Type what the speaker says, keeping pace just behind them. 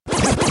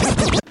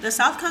The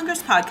South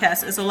Congress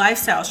podcast is a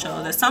lifestyle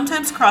show that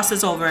sometimes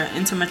crosses over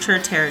into mature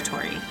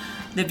territory.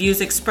 The views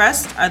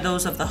expressed are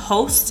those of the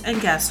hosts and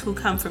guests who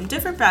come from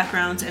different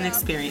backgrounds and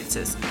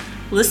experiences.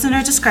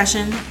 Listener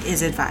discretion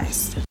is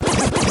advised.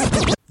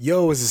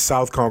 Yo, it's the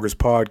South Congress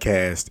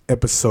podcast,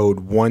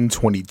 episode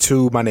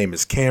 122. My name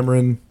is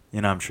Cameron.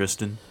 And I'm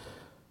Tristan.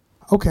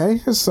 Okay,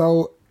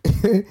 so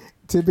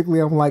typically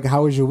I'm like,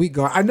 how is your week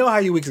going? I know how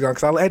your week's going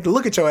because I had to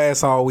look at your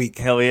ass all week.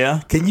 Hell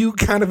yeah. Can you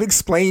kind of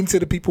explain to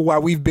the people why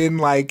we've been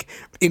like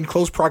in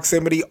close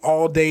proximity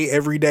all day,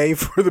 every day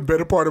for the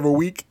better part of a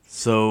week?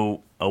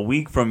 So a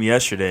week from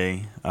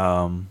yesterday,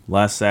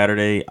 last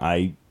Saturday,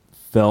 I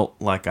felt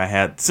like I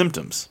had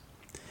symptoms.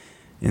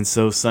 And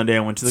so Sunday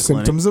I went to the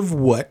clinic. Symptoms of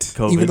what?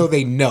 COVID. Even though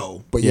they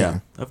know, but yeah.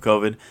 Of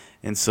COVID.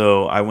 And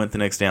so I went the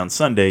next day on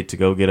Sunday to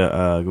go get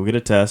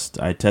a test.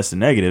 I tested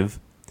negative.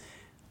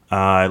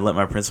 I let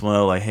my principal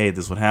know, like, hey,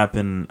 this is what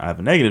happened. I have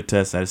a negative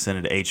test. I just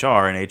sent it to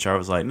HR, and HR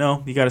was like,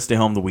 no, you got to stay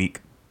home the week.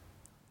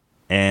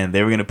 And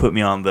they were going to put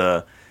me on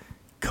the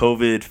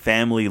COVID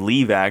Family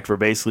Leave Act, where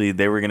basically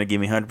they were going to give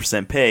me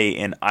 100% pay,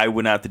 and I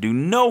wouldn't have to do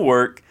no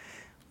work.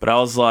 But I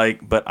was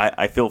like, but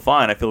I feel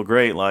fine. I feel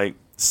great. Like,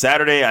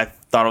 Saturday, I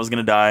thought I was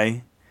going to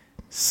die.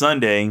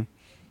 Sunday,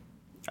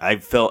 I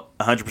felt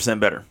 100%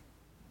 better,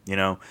 you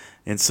know?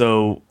 And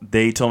so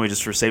they told me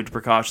just for safety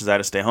precautions, I had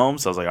to stay home.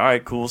 So I was like, all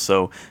right, cool.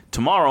 So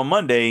tomorrow,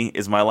 Monday,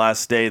 is my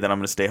last day that I'm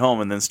going to stay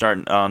home. And then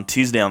starting on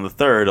Tuesday on the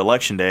 3rd,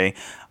 Election Day,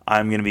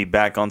 I'm going to be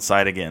back on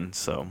site again.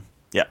 So,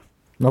 yeah.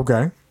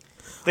 Okay.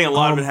 I think a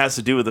lot of it has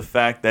to do with the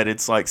fact that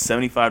it's like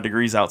 75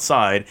 degrees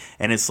outside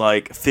and it's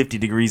like 50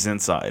 degrees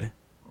inside.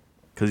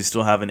 Because you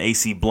still have an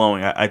AC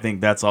blowing. I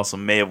think that's also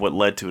may have what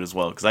led to it as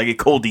well. Because I get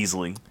cold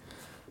easily.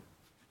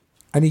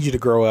 I need you to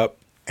grow up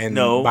and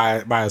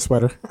buy a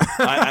sweater.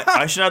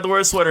 I should have to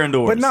wear a sweater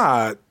indoors. But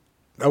nah.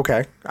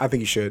 Okay. I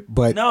think you should.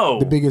 But No.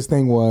 The biggest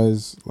thing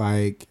was,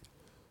 like,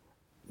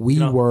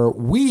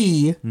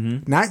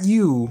 not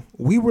you,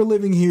 we were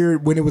living here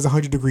when it was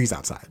 100 degrees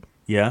outside.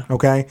 Yeah.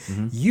 Okay?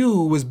 Mm-hmm. You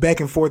was back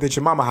and forth at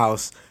your mama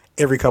house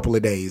every couple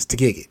of days to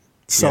gig it.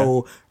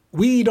 So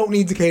we don't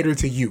need to cater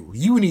to you.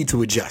 You need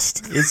to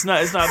adjust. It's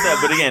not that.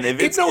 But again, if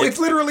it's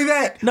literally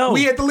that. No.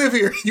 We had to live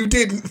here. You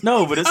didn't.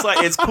 No, but it's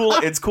like it's cool.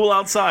 It's cool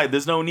outside.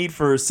 There's no need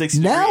for 60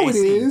 Now degree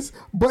it AC. is,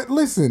 but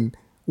listen,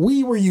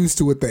 we were used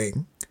to a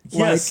thing.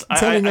 Yes, like,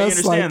 telling I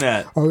us, understand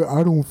like, that.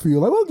 I don't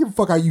feel. Like, I don't give a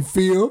fuck how you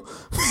feel.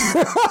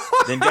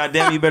 Then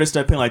goddamn, you better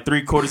start paying like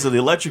 3/4 of the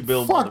electric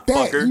bill, Fuck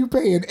that. motherfucker. You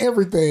paying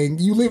everything.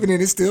 You living in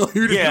it still.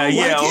 You just Yeah, don't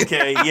yeah, like it.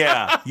 okay,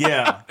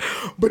 yeah.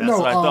 But That's no,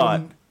 what I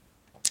thought.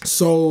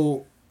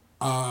 So,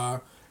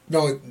 no.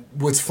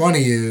 What's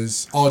funny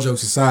is, all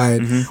jokes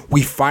aside,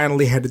 We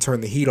finally had to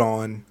turn the heat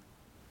on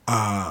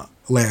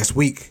last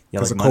week Yeah,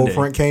 because like a cold Monday.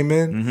 front came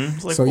in.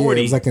 It's like so 40. yeah,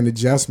 it was like an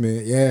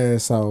adjustment. Yeah,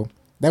 so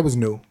that was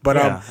new. But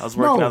Yeah, I was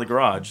working no. out of the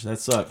garage. That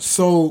sucks.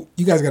 so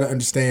you guys got to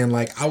understand,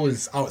 like I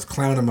was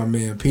clowning my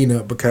man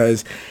Peanut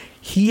because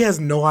he has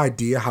no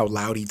idea how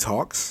loud he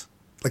talks.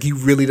 Like he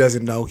really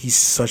doesn't know. He's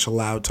such a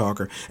loud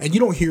talker, and you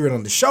don't hear it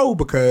on the show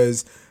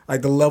because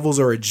like the levels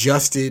are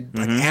adjusted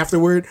like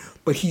afterward.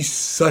 But he's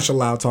such a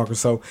loud talker,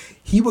 so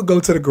he would go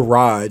to the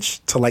garage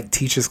to like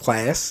teach his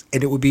class,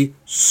 and it would be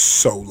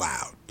so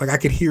loud. Like I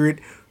could hear it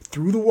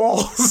through the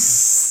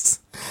walls.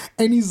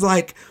 And he's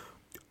like,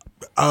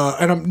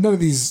 none of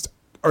these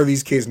are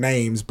these kids'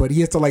 names, but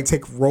he has to like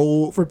take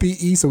roll for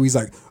PE. So he's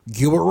like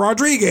Gilbert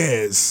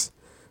Rodriguez,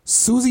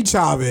 Susie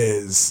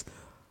Chavez,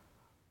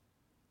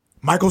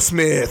 Michael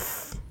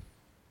Smith,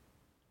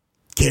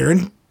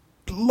 Karen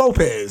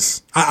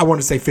Lopez. I want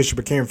to say Fisher,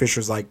 but Karen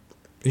Fisher's like,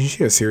 isn't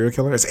she a serial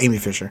killer? It's Amy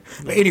Fisher.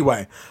 But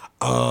anyway,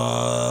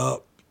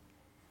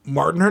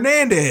 Martin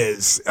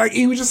Hernandez. Like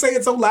he was just saying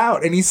it so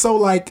loud, and he's so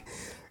like,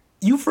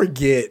 you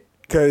forget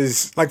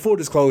because like full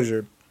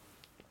disclosure.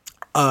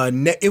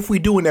 If we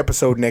do an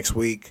episode next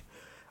week,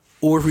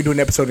 or if we do an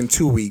episode in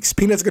 2 weeks,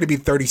 Peanut's going to be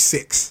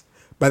 36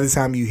 by the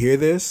time you hear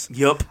this.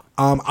 Yup.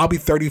 I'll be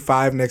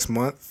 35 next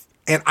month.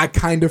 and I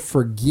kind of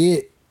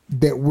forget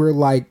that we're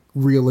like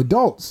real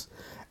adults.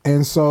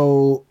 And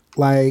so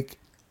like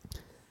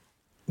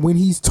when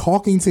he's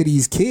talking to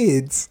these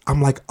kids,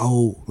 I'm like,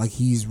 oh, like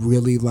he's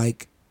really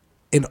like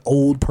an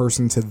old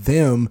person to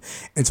them.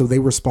 And so they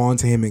respond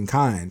to him in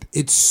kind.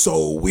 It's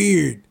so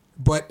weird.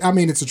 But I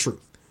mean, it's the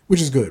truth,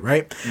 which is good,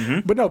 right? Mm-hmm.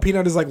 But no,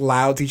 Peanut is like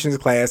loud teaching his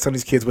class, telling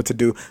these kids what to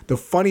do. The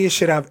funniest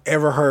shit I've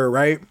ever heard,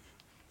 right?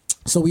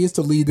 So he used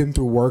to lead them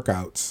through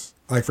workouts,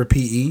 like for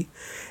PE.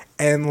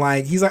 And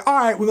like, he's like, all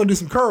right, we're going to do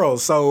some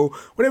curls. So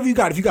whatever you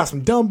got, if you got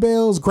some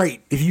dumbbells,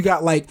 great. If you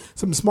got like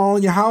something small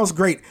in your house,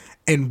 great.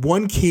 And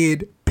one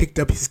kid picked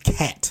up his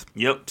cat.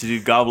 Yep, to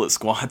do goblet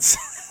squats.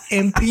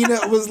 And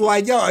Peanut was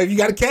like, yo, if you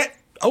got a cat,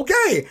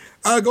 okay,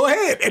 go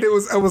ahead. And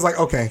I was like,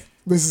 okay,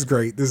 this is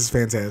great. This is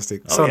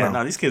fantastic. Oh, so yeah,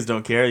 no, these kids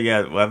don't care.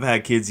 Yeah, I've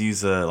had kids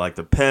use like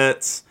the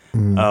pets.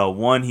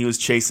 One, he was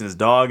chasing his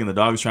dog, and the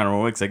dog was trying to run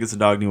away because I guess the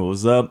dog knew what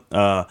was up.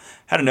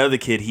 Had another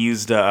kid, he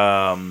used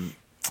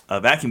a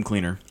vacuum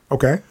cleaner.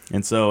 Okay.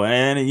 And so,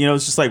 and you know,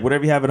 it's just like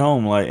whatever you have at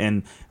home. Like,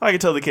 and I can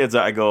tell the kids,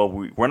 I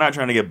go, we're not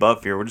trying to get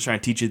buff here. We're just trying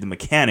to teach you the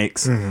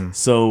mechanics.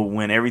 So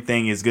when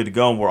everything is good to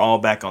go and we're all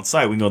back on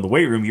site, we can go in the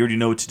weight room. You already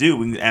know what to do.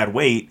 We can add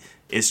weight.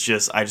 It's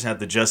just, I just have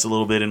to adjust a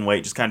little bit in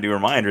weight, just kind of do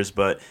reminders,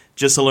 but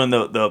just to learn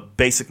the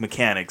basic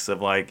mechanics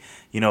of, like,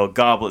 you know, a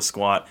goblet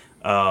squat,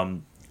 a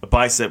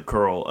bicep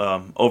curl,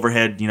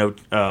 overhead,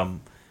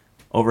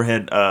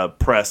 overhead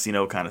press, you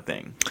know, kind of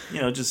thing.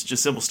 You know, just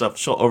simple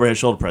stuff, overhead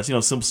shoulder press, you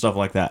know, simple stuff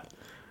like that.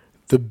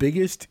 The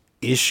biggest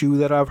issue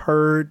that I've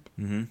heard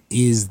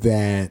is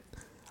that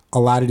a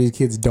lot of these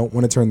kids don't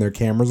want to turn their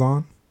cameras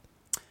on.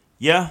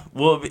 Yeah,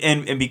 well,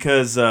 and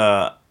because,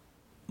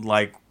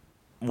 like,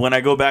 when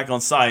I go back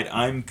on site,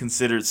 I'm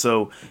considered,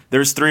 so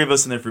there's 3 of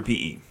us in there for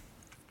PE.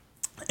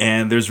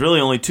 And there's really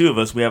only 2 of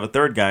us. We have a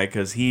third guy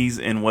because he's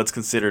in what's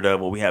considered,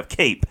 we have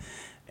CAPE.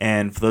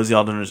 And for those of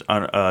y'all who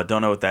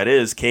don't know what that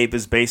is, CAPE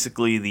is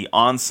basically the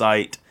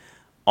on-site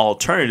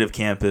alternative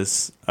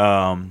campus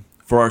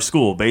for our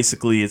school.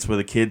 Basically, it's where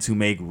the kids who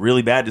make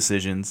really bad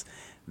decisions,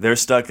 they're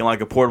stuck in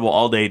like a portable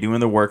all day doing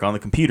their work on the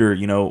computer,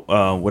 you know,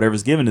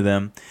 whatever's given to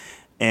them.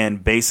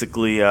 And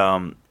basically,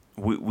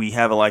 we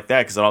have it like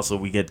that because also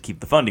we get to keep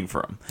the funding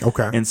for them.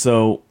 Okay. And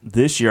so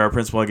this year, our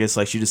principal, I guess,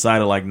 like, she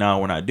decided, like, no,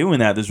 we're not doing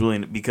that. There's really,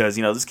 because,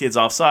 you know, this kid's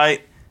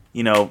off-site,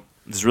 you know,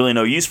 there's really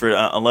no use for it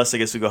unless, I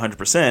guess, we go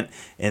 100%.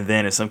 And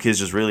then if some kids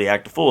just really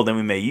act a fool, then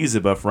we may use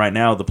it. But for right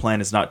now, the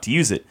plan is not to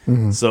use it.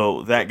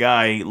 So that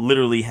guy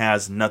literally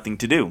has nothing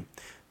to do.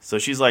 So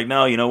she's like,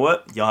 no, you know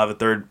what? Y'all have a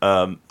third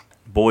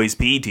boys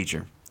PE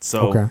teacher.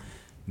 So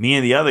me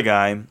and the other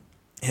guy,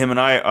 him and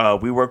I,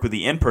 we work with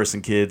the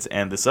in-person kids,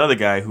 and this other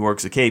guy who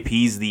works at CAPE,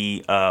 he's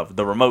the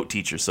remote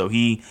teacher. So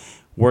he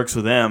works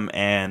with them,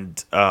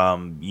 and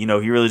you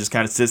know, he really just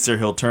kind of sits there.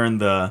 He'll turn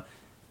the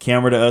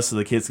camera to us so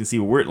the kids can see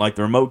what we're, like,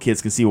 the remote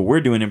kids can see what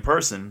we're doing in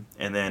person,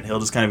 and then he'll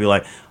just kind of be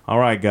like, all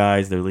right,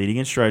 guys, they're leading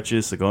in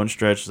stretches, so go and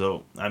stretch.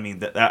 So, I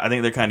mean, I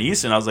think they're kind of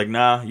used to it. And I was like,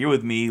 nah, you're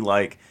with me.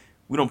 Like,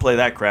 we don't play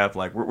that crap.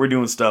 Like, we're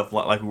doing stuff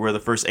like we were the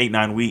first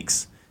 8-9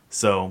 weeks.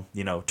 So,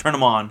 you know, turn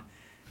them on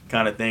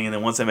kind of thing. And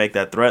then once I make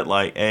that threat,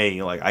 like,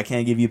 hey, like, I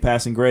can't give you a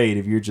passing grade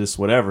if you're just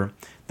whatever,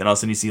 then all of a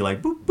sudden you see,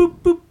 like, boop, boop,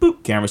 boop,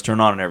 boop, cameras turn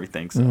on and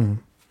everything. So.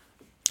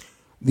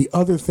 The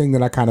other thing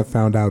that I kind of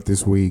found out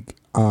this week,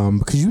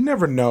 because you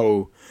never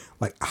know,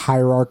 like,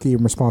 hierarchy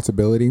and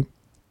responsibility,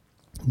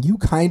 you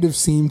kind of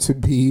seem to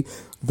be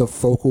the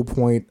focal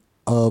point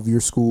of your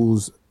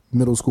school's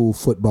middle school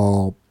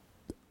football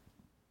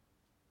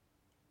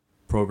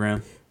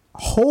Program.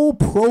 whole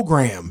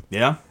program.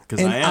 Yeah, because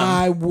And I am.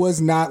 I was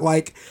not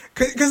like,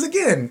 because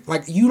again,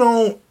 like, you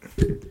don't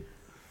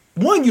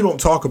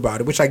talk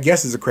about it, which I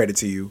guess is a credit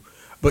to you,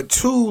 but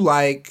 2,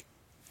 like,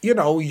 you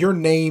know, your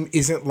name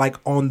isn't like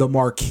on the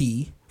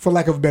marquee, for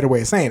lack of a better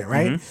way of saying it,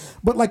 right?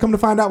 But like, come to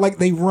find out, like,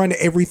 they run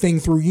everything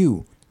through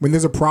you. When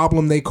there's a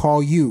problem, they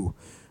call you.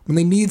 When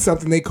they need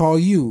something, they call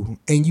you,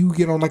 and you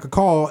get on like a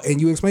call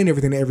and you explain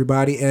everything to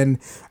everybody. And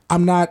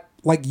I'm not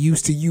like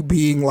used to you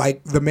being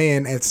like the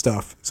man at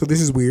stuff, so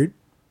this is weird.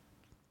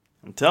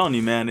 I'm telling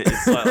you, man,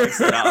 it's like I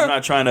said, I'm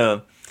not trying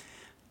to,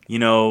 you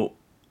know,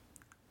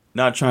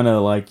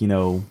 like, you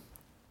know,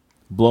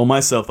 blow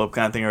myself up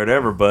kind of thing or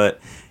whatever,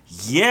 but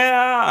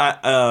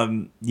yeah,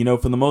 you know,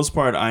 for the most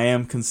part, I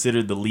am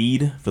considered the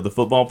lead for the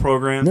football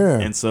program. Yeah.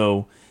 And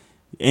so,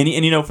 and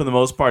you know, for the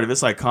most part, if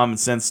it's like common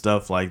sense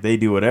stuff, like, they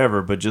do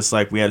whatever, but just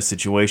like we had a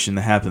situation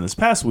that happened this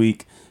past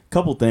week, a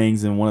couple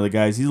things, and one of the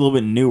guys, he's a little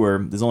bit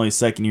newer, there's only a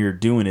second year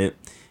doing it,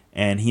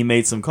 and he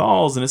made some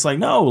calls, and it's like,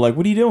 no, like,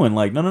 what are you doing?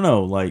 Like,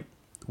 no, like,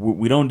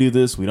 we don't do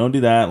this, we don't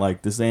do that,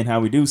 like, this ain't how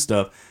we do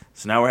stuff.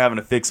 So now we're having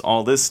to fix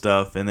all this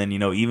stuff, and then, you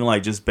know, even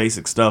like just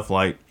basic stuff,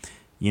 like,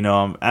 you know,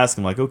 I'm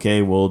asking, like,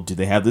 okay, well, do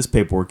they have this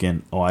paperwork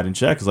in? Oh, I didn't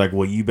check. It's like,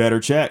 well, you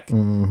better check.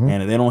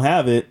 And if they don't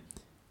have it,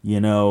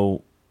 you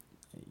know,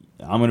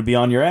 I'm going to be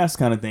on your ass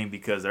kind of thing,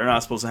 because they're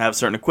not supposed to have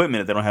certain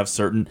equipment if they don't have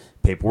certain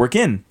paperwork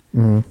in.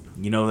 You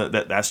know,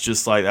 that's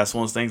just like, that's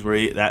one of those things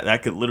where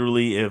that could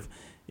literally, if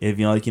you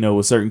know, like, you know,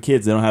 with certain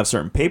kids, they don't have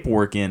certain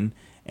paperwork in,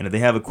 and if they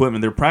have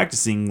equipment they're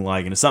practicing,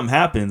 like, and if something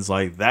happens,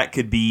 like, that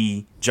could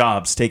be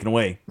jobs taken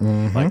away,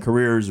 like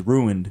careers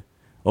ruined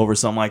over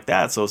something like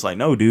that. So it's like,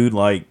 no, dude,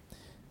 like,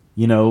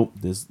 you know,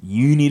 this,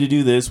 you need to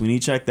do this, we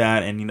need to check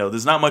that, and, you know,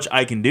 there's not much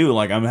I can do.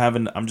 Like,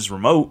 I'm just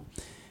remote,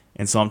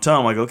 and so I'm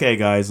telling them, like, okay,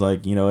 guys,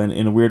 like, you know,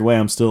 in a weird way,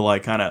 I'm still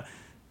like kind of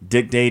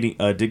dictating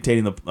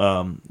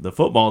the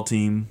football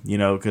team, you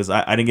know, because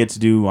I didn't get to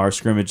do our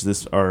scrimmage it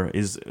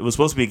was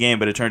supposed to be a game,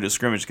 but it turned to a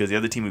scrimmage because the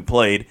other team we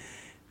played,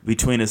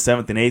 between the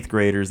 7th and 8th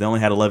graders, they only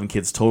had 11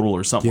 kids total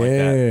or something like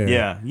that.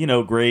 Yeah, you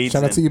know, grades.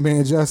 Shout out to your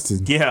man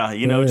Justin. Yeah,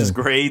 you know, just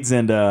grades,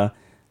 and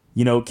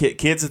you know,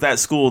 kids at that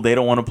school, they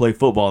don't want to play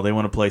football. They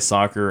want to play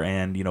soccer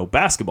and, you know,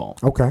 basketball.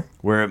 Okay.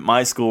 Where at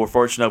my school, we're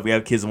fortunate enough, we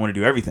have kids that want to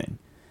do everything.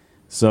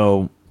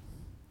 So,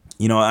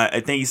 you know, I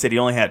think he said he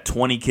only had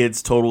 20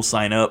 kids total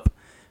sign up,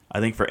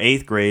 I think, for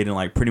 8th grade, and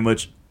like pretty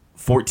much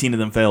 14 of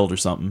them failed or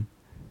something.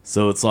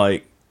 So it's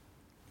like,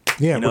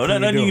 Yeah, you know,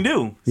 nothing you can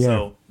do. Yeah.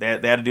 So they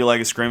had to do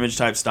like a scrimmage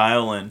type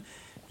style, and,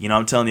 You know,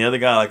 I'm telling the other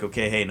guy, like,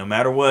 okay, hey, no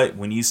matter what,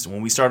 when we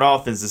start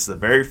offense, this is the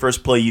very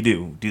first play you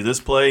do. Do this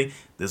play.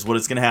 This is what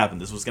it's going to happen.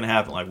 This is what's going to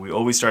happen. Like, we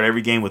always start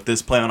every game with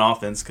this play on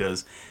offense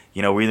because,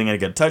 you know, we're either going to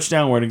get a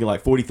touchdown or we're going to get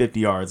like 40, 50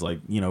 yards.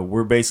 Like, you know,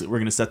 we're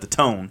going to set the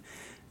tone.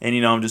 And,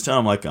 you know, I'm just telling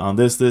him, like, on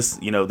this,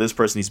 you know, this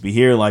person needs to be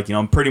here. Like, you know,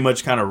 I'm pretty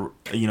much kind of,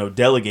 you know,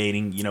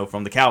 delegating, you know,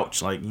 from the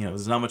couch. Like, you know,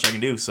 there's not much I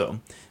can do.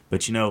 So,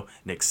 but, you know,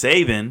 Nick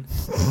Saban,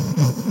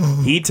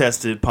 he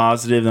tested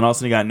positive and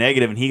also got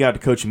negative, and he got to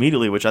coach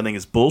immediately, which I think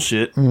is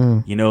bullshit.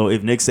 You know,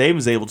 if Nick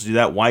Saban's able to do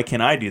that, why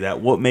can't I do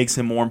that? What makes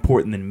him more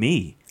important than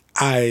me?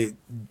 Are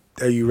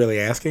you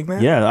really asking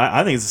that? Yeah,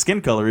 I think it's a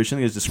skin color issue. I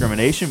think it's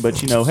discrimination.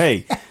 But, you know,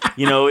 hey,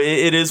 you know,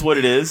 it is what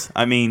it is.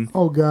 I mean,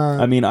 oh God.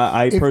 I mean,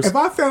 if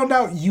I found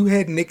out you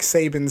had Nick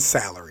Saban's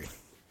salary,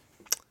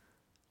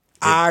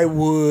 I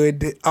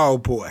would. Oh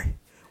boy,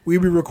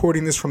 we'd be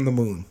recording this from the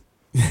moon.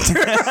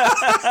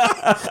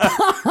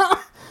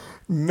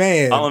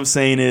 Man, all I'm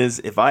saying is,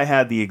 if I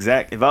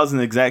was in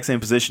the exact same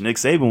position Nick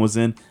Saban was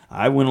in,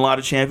 I win a lot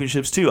of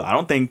championships too. I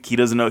don't think he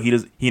doesn't know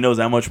he knows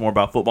that much more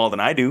about football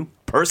than I do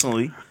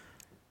personally.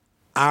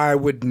 I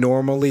would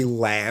normally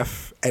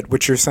laugh at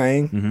what you're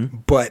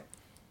saying, but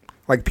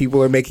like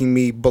people are making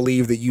me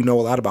believe that you know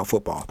a lot about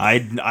football.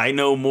 I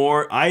know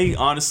more. I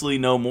honestly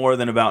know more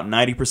than about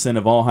 90%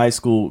 of all high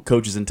school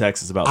coaches in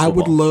Texas about football. I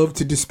would love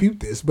to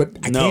dispute this, but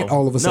I can't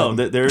all of a sudden.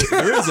 No, there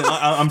isn't.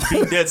 I'm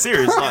being dead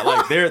serious.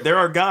 Like there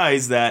are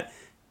guys that.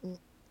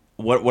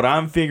 What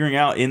I'm figuring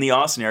out in the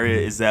Austin area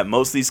is that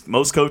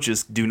most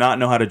coaches do not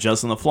know how to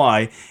adjust on the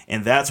fly,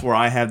 and that's where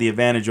I have the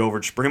advantage over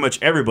pretty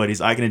much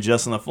everybody's. I can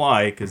adjust on the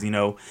fly because, you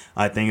know,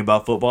 I think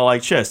about football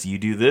like chess. You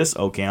do this,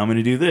 okay, I'm going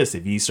to do this.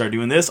 If you start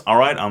doing this, all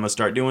right, I'm going to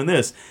start doing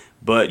this.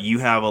 But you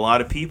have a lot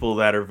of people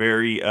that are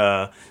very,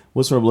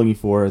 what's what I'm looking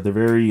for? They're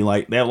very,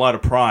 like, they have a lot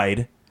of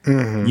pride,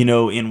 you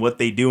know, in what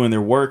they do in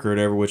their work or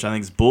whatever, which I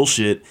think is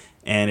bullshit.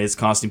 And it's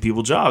costing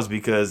people jobs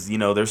because, you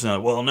know, they're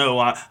saying, well,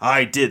 no,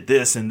 I did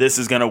this and this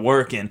is going to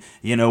work and,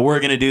 you know, we're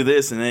going to do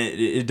this and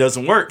it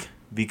doesn't work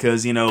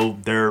because, you know,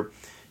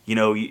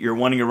 you're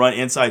wanting to run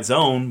inside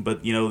zone,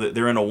 but, you know,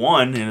 they're in a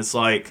one and it's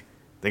like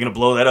they're going to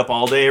blow that up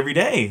all day, every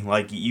day.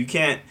 Like you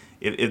can't,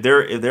 if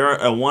they're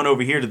a one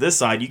over here to this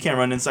side, you can't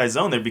run inside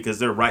zone there because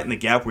they're right in the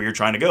gap where you're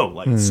trying to go.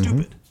 Like, it's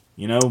stupid,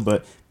 you know,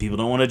 but people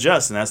don't want to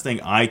adjust. And that's the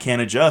thing. I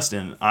can't adjust.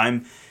 And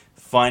I'm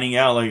finding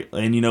out, like,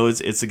 and you know,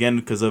 it's again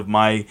because of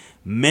my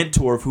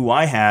mentor of who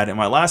I had in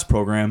my last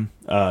program.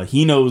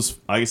 He knows,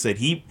 like I said,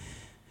 he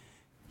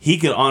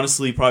could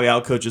honestly probably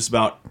outcoach just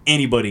about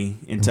anybody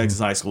in Texas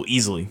high school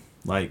easily.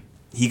 Like,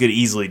 he could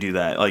easily do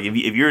that. Like, if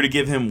you were to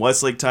give him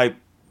Westlake type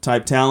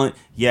talent,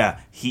 yeah,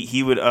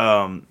 he would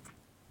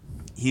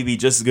he'd be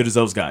just as good as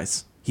those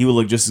guys. He would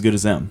look just as good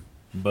as them.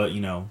 But, you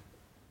know,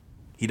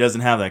 he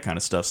doesn't have that kind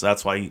of stuff, so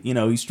that's why, you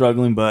know, he's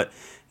struggling. But,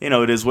 you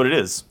know, it is what it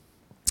is.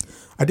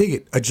 I dig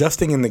it.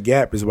 Adjusting in the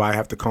gap is why I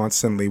have to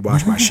constantly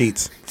wash my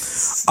sheets.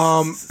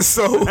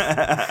 So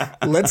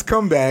let's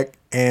come back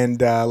and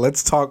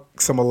let's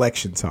talk some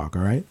election talk,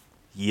 all right?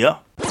 Yeah.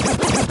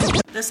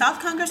 The South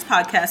Congress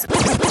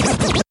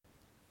Podcast.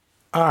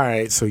 All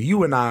right, so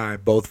you and I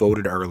both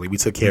voted early. We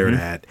took care of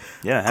that.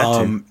 Yeah, I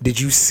had to. Did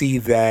you see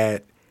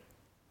that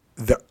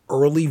the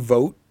early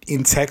vote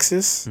in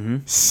Texas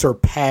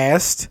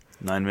surpassed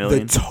 9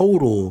 million. the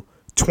total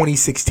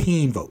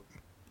 2016 vote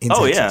in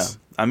Texas? Oh, yeah.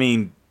 I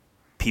mean,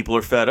 people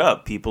are fed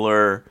up. People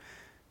are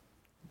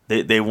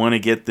they want to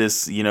get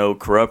this, you know,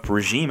 corrupt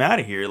regime out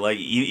of here. Like,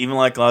 even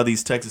like a lot of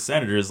these Texas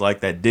senators,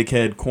 like that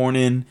dickhead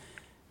Cornyn,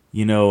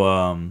 you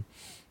know,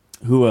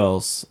 who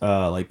else?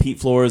 Like Pete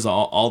Flores,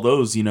 all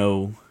those, you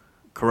know,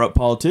 corrupt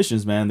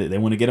politicians, man. They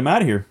want to get them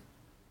out of here.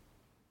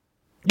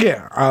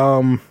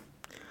 Yeah.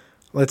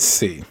 Let's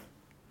see.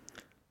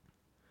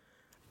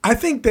 I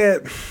think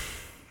that.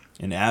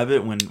 And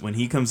Abbott, when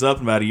he comes up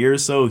in about a year or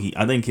so,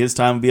 I think his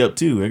time will be up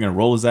too. They're going to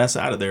roll his ass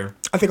out of there.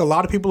 I think a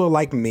lot of people are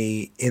like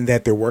me in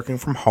that they're working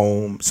from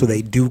home, so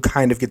they do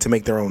kind of get to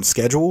make their own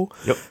schedule.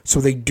 Yep.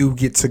 So they do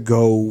get to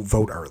go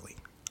vote early.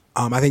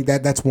 I think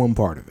that's one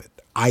part of it.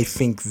 I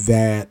think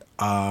that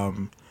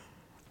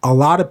a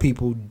lot of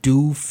people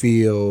do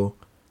feel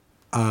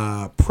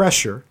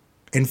pressure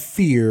and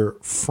fear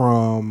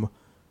from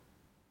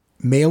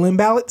mail-in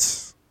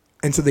ballots.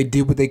 And so they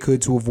did what they could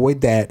to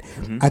avoid that.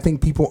 I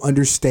think people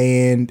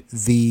understand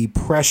the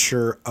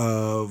pressure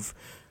of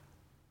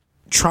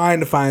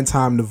trying to find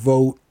time to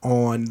vote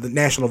on the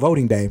National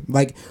Voting Day.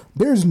 Like,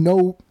 there's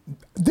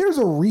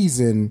a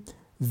reason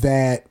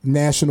that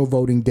National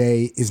Voting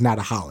Day is not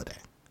a holiday.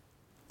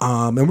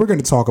 And we're going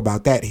to talk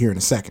about that here in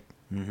a second.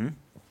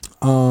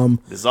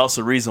 There's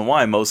also a reason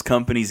why most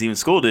companies, even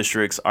school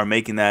districts, are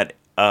making that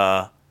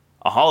a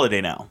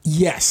holiday now.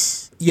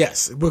 Yes,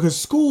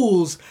 because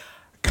schools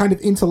kind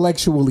of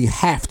intellectually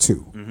have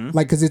to,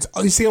 like, because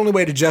it's the only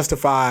way to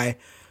justify.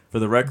 For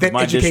the record, that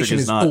my district education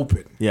is not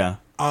open. Yeah.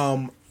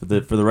 For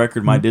the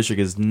record, my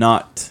district is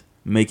not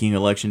making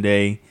Election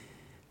Day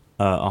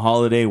a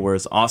holiday,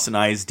 whereas Austin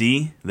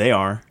ISD, they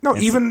are. No,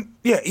 even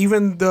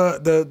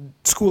the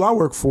school I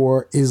work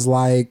for is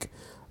like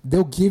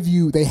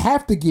they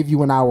have to give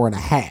you an hour and a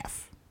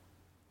half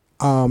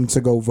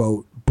to go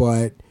vote,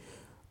 but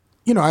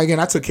again,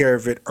 I took care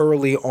of it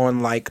early on,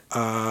 like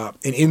an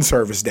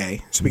in-service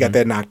day, so we got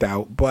that knocked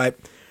out. But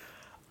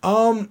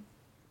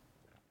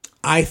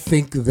I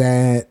think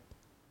that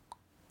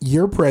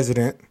your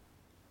president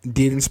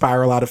did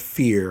inspire a lot of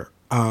fear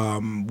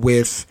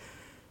with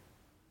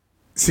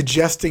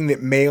suggesting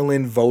that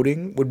mail-in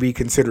voting would be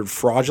considered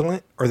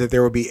fraudulent or that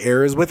there would be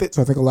errors with it.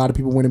 so I think a lot of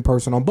people went in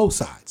person on both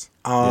sides.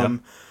 Oh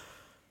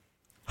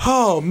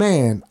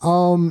man.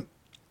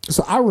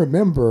 So I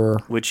remember,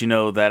 Which,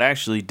 that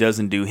actually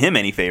doesn't do him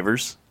any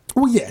favors.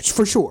 well, yeah,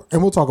 for sure,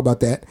 and we'll talk about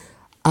that.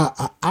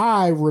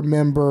 I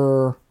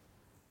remember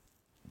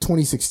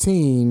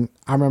 2016.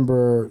 I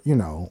remember, Faye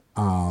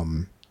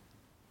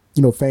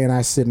and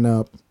I sitting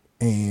up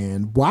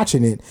and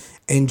watching it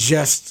and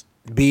just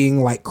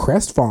being like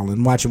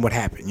crestfallen, watching what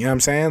happened. You know what I'm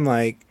saying?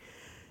 Like,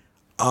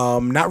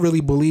 not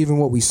really believing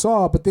what we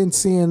saw, but then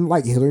seeing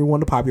like Hillary won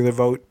the popular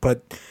vote,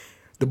 but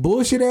the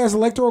bullshit ass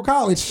electoral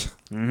college,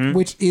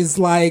 which is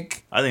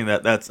like, I think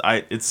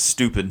it's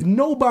stupid.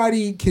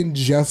 nobody can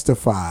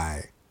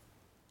justify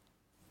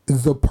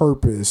the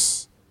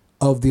purpose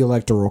of the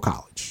electoral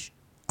college.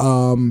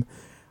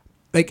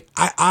 Like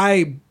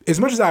I as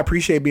much as I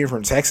appreciate being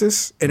from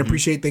Texas and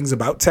appreciate things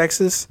about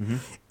Texas,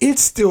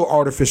 it's still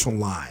artificial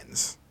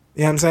lines.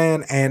 You know what I'm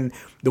saying? And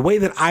the way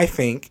that I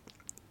think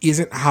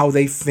isn't how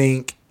they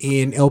think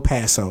in El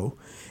Paso,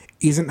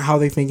 isn't how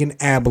they think in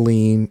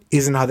Abilene,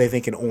 isn't how they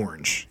think in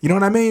Orange. You know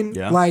what I mean?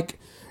 Yeah. Like,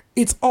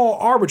 it's all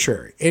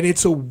arbitrary, and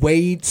it's a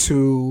way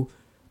to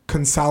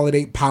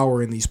consolidate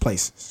power in these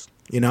places.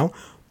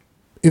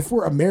 If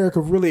we're America,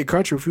 really a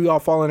country, if we all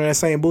fall under that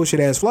same bullshit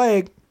ass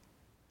flag,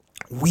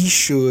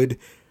 the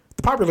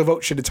popular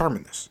vote should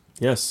determine this.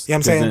 Yes. You know what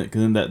I'm saying?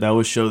 Because then that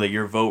would show that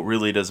your vote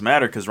really does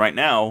matter. Because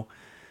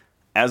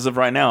as of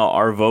right now,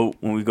 our vote,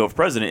 when we go for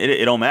president,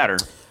 it don't matter.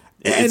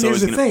 And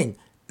there's the thing.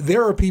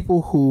 There are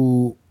people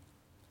who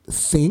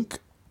think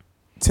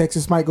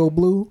Texas might go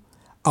blue.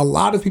 A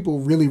lot of people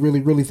really, really,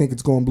 really think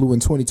it's going blue in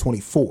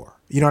 2024.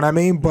 You know what I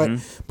mean?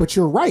 But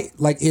you're right.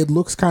 Like, it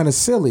looks kind of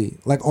silly,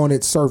 like on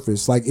its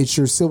surface. Like, it's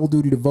your civil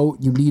duty to vote.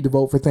 You need to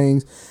vote for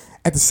things.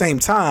 At the same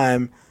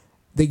time,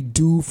 they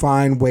do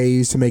find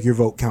ways to make your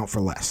vote count for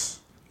less.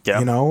 Yeah.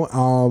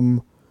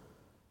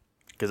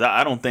 Because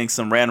I don't think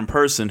some random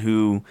person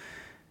who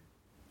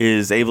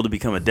is able to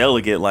become a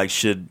delegate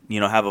should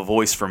have a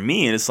voice for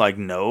me. And it's like,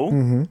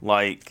 no,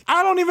 like,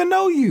 I don't even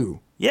know you.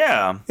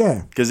 Yeah.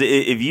 Because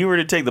if you were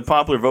to take the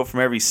popular vote from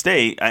every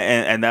state,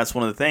 and that's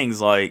one of the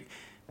things, like,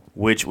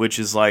 which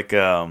is like,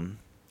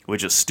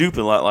 which is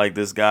stupid. Like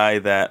this guy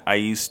that I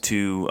used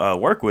to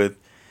work with,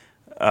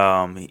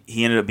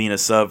 he ended up being a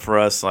sub for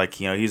us. Like,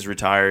 he's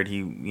retired,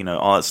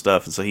 all that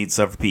stuff. And so he'd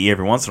sub for PE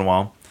every once in a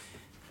while.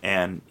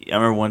 And I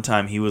remember one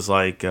time he was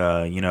like,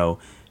 no,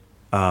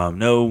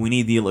 we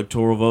need the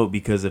electoral vote,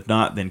 because if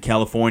not, then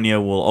California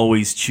will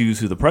always choose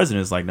who the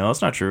president is. Like, no,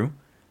 that's not true.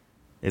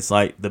 It's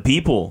like the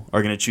people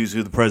are going to choose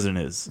who the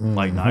president is.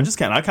 Like, not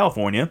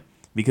California,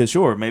 because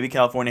sure, maybe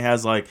California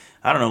has I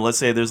don't know, let's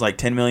say there's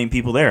 10 million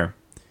people there.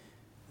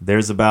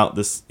 There's about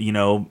this,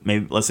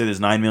 maybe let's say there's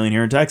 9 million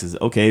here in Texas.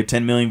 Okay,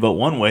 10 million vote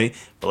one way,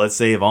 but let's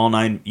say if all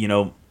 9,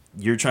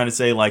 you're trying to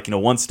say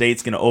one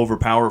state's going to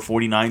overpower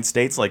 49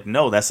 states. Like,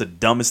 no, that's the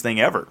dumbest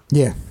thing ever.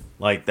 Yeah.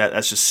 Like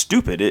that's just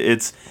stupid.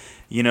 It's,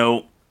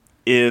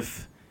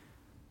 if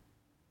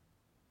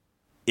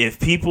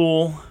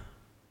people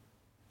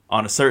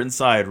on a certain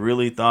side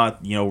really thought,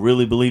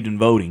 really believed in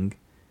voting,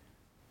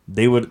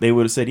 they would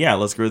have said, yeah,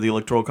 let's go to the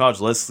electoral college.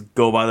 Let's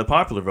go by the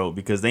popular vote,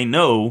 because they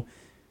know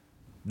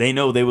they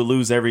would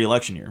lose every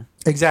election year.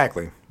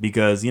 Exactly.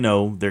 Because,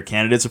 their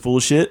candidates are full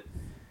of shit.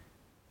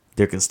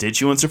 Their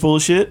constituents are full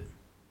of shit.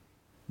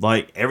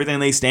 Like, everything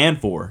they stand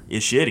for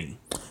is shitty.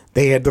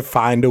 They had to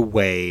find a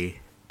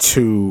way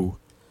to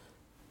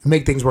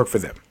make things work for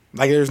them.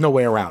 Like, there's no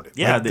way around it.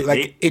 Yeah,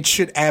 it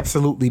should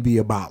absolutely be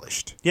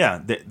abolished. Yeah,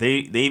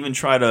 they even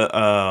try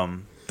to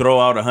throw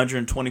out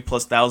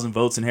 120,000+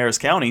 votes in Harris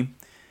County,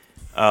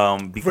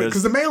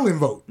 because the mail-in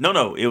vote.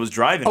 No, it was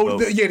drive-in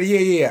vote.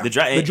 Yeah.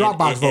 The drop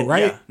box vote,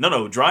 right? Yeah.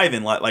 No,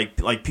 drive-in.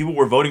 Like people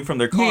were voting from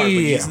their car, but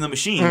using the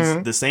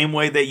machines the same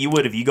way that you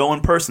would if you go in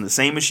person. The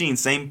same machine,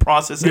 same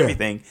process,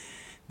 everything.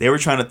 They were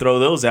trying to throw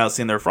those out,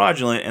 saying they're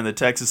fraudulent, and the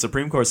Texas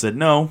Supreme Court said,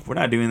 no, we're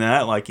not doing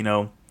that. Like,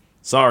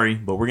 sorry,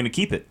 but we're going to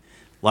keep it.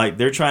 Like,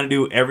 they're trying to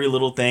do every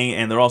little thing,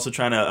 and they're also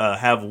trying to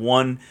have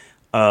one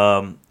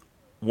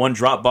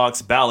drop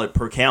box ballot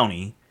per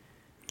county.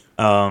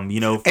 And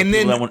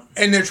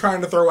they're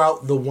trying to throw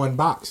out the one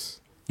box.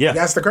 Yeah,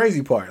 that's the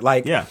crazy part.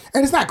 Like, yeah,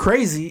 and it's not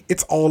crazy;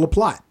 it's all a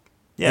plot.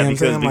 Yeah,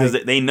 because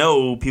they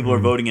know people are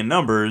voting in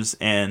numbers,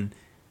 and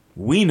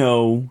we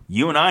know,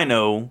 you and I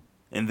know,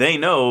 and they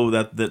know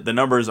that the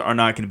numbers are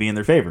not going to be in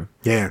their favor.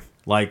 Yeah,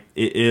 like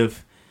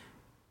if.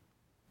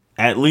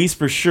 At least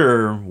for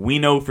sure, we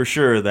know for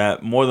sure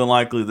that more than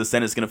likely the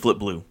Senate's going to flip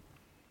blue.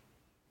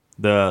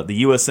 The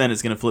U.S.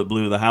 Senate's going to flip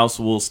blue. The House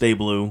will stay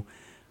blue.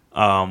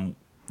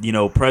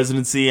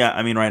 Presidency,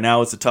 I mean, right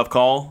now it's a tough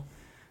call.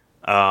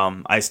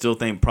 I still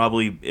think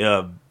probably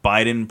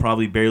Biden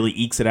probably barely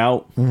ekes it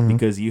out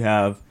because you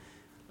have,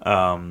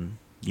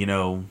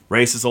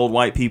 racist old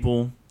white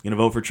people going to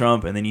vote for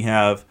Trump, and then you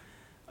have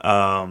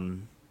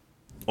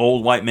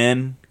old white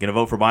men going to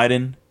vote for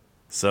Biden.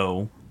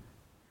 So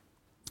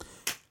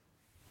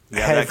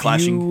you have that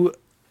clashing.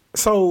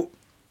 So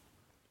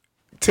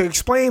to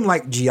explain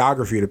like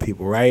geography to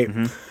people, right?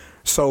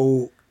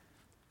 So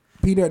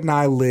Peanut and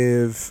I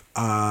live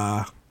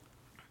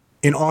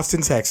in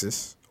Austin,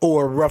 Texas,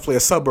 or roughly a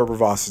suburb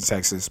of Austin,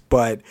 Texas,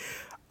 but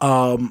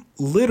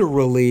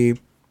literally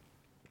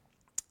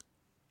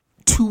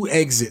 2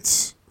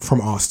 exits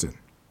from Austin.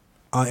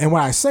 And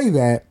when I say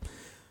that,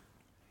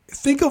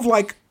 think of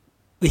like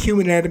the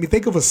human anatomy.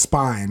 Think of a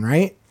spine,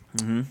 right?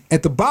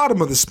 At the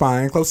bottom of the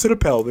spine, close to the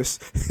pelvis,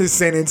 is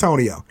San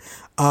Antonio.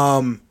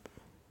 San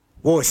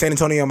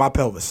Antonio, my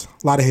pelvis.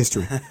 A lot of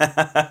history.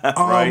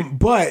 Right.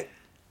 But,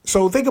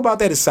 so think about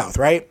that as south,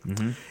 right?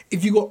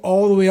 If you go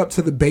all the way up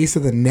to the base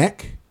of the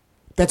neck,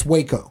 that's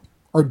Waco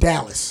or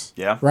Dallas.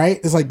 Yeah. Right?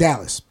 It's like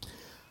Dallas.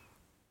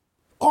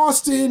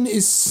 Austin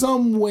is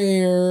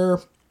somewhere,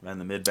 In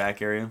the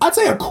mid-back area. I'd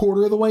say a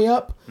quarter of the way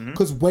up,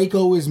 because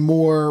Waco is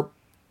more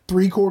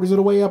 3/4 of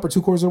the way up or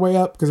 2/4 of the way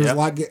up, because there's a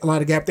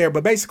lot of gap there.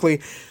 But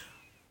basically,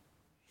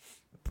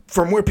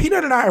 from where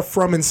Peanut and I are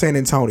from in San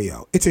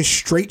Antonio, it's a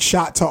straight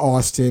shot to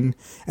Austin,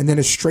 and then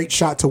a straight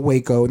shot to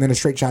Waco, and then a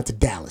straight shot to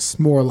Dallas,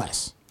 more or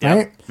less. Yeah.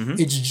 Right?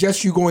 It's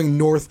just you going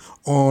north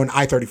on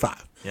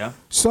I-35. Yeah.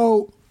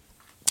 So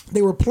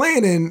they were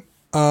planning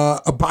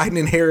a Biden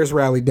and Harris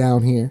rally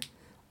down here.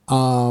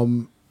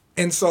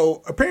 And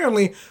so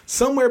apparently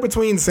somewhere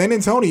between San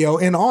Antonio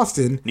and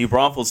Austin, New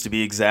Braunfels to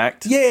be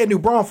exact. yeah, New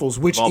Braunfels,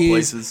 which Of all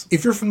is, places.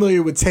 if you're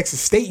familiar with Texas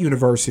State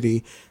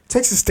University,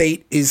 Texas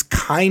State is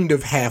kind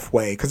of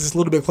halfway because it's a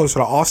little bit closer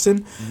to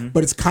Austin,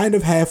 but it's kind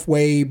of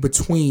halfway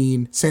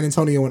between San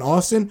Antonio and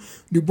Austin.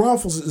 New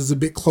Braunfels is a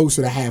bit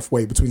closer to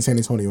halfway between San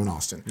Antonio and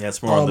Austin. Yeah,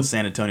 it's more on the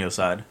San Antonio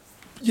side.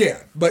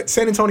 Yeah, but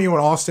San Antonio and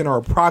Austin are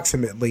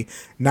approximately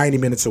 90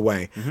 minutes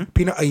away.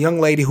 Peanut, a young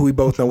lady who we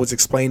both know, was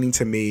explaining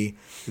to me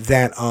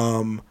that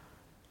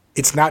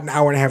it's not an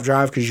hour and a half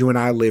drive because you and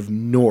I live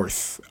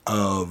north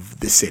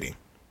of the city.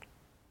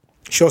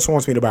 She also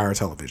wants me to buy her a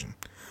television.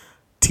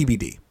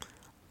 TBD.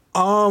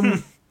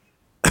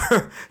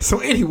 So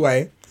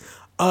anyway,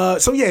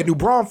 New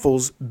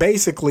Braunfels,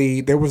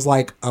 basically there was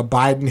like a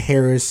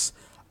Biden-Harris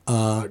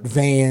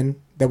van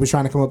that was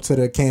trying to come up to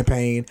the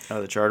campaign. Oh,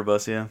 the charter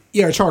bus, yeah.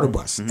 Yeah, a charter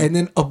bus. And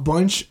then a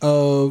bunch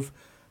of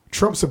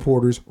Trump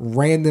supporters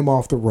ran them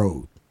off the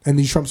road. And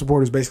these Trump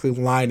supporters basically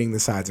lining the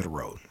sides of the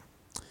road.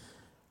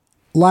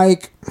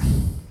 Like,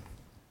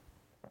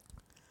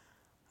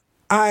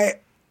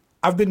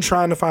 I've been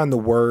trying to find the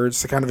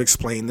words to kind of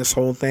explain this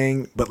whole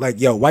thing. But like,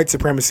 white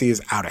supremacy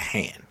is out of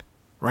hand,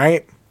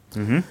 right?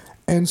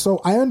 And so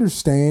I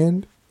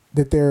understand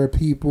that there are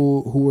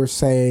people who are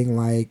saying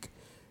like,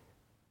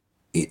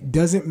 it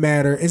doesn't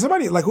matter. And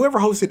somebody, like whoever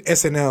hosted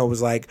SNL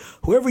was like,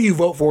 whoever you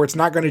vote for, it's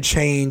not going to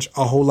change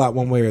a whole lot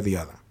one way or the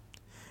other.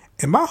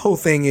 And my whole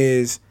thing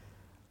is,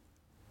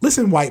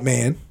 listen, white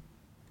man,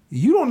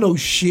 you don't know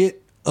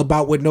shit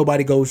about what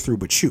nobody goes through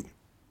but you.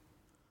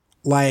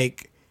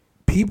 Like,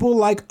 people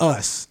like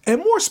us, and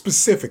more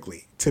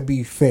specifically, to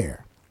be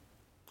fair,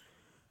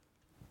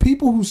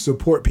 people who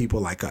support people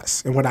like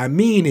us. And what I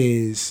mean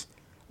is,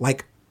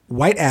 like,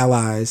 white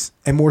allies,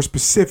 and more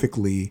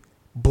specifically,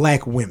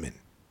 black women.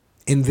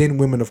 And then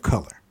women of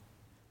color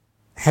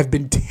have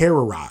been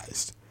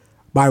terrorized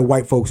by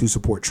white folks who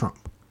support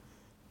Trump.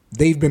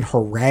 They've been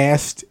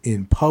harassed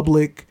in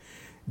public.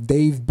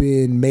 They've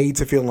been made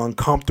to feel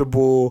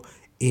uncomfortable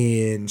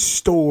in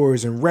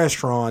stores and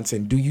restaurants.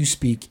 And do you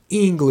speak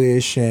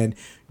English? And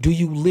do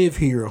you live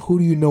here? Who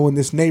do you know in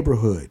this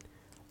neighborhood?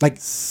 Like,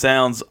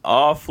 sounds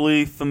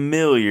awfully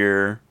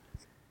familiar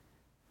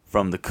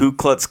from the Ku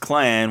Klux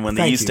Klan when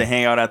they used to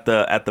hang out at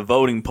the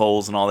voting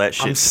polls and all that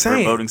shit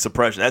for voting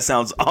suppression. That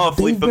sounds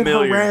awfully familiar.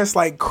 They've been harassed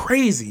like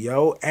crazy,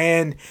 yo.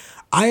 And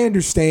I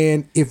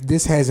understand if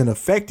this hasn't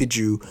affected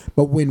you,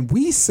 but when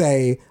we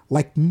say,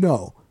 like,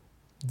 no,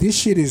 this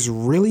shit is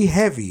really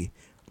heavy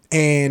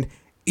and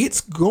it's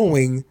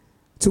going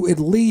to at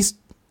least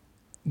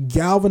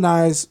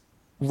galvanize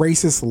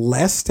racists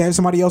less to have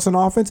somebody else in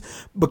office,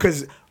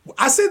 because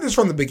I said this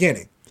from the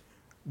beginning.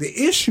 The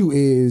issue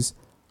is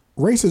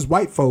racist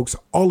white folks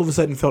all of a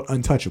sudden felt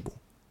untouchable.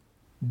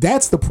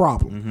 That's the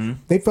problem.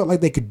 They felt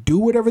like they could do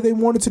whatever they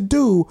wanted to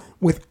do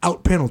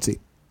without penalty.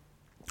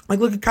 Like,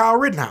 look at Kyle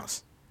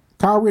Rittenhouse.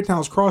 Kyle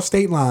Rittenhouse crossed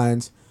state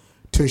lines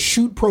to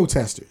shoot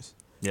protesters.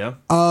 Yeah.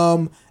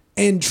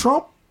 And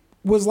Trump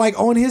was like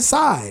on his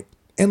side.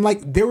 And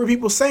like, there were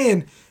people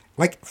saying,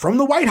 like, from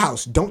the White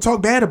House, don't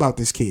talk bad about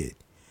this kid.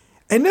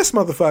 And this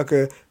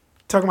motherfucker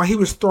talking about he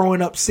was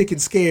throwing up sick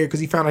and scared because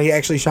he found out he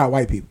actually shot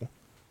white people.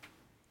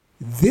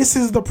 This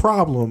is the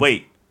problem.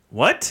 Wait,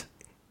 what?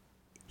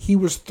 He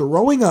was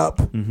throwing up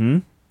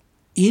in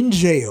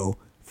jail,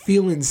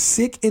 feeling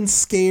sick and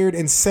scared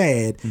and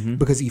sad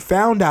because he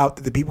found out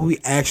that the people he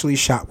actually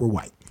shot were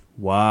white.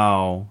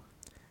 Wow.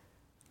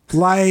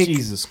 Like,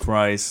 Jesus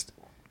Christ.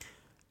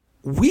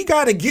 we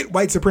got to get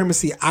white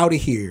supremacy out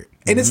of here.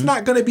 And it's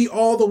not going to be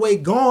all the way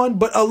gone,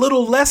 but a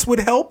little less would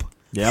help.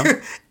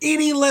 Yeah.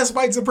 Any less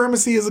white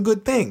supremacy is a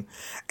good thing.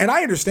 And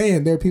I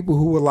understand there are people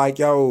who were like,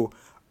 yo,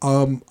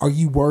 are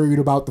you worried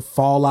about the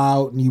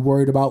fallout, and you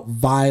worried about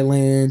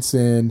violence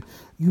and,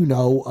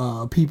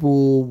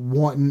 people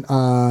wanting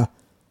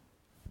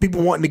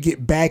to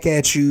get back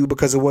at you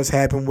because of what's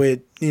happened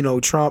with,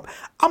 Trump.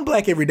 I'm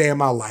black every day of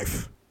my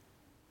life.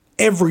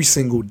 Every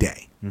single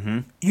day.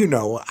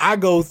 Mm-hmm. I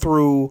go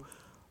through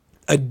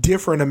a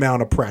different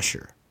amount of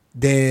pressure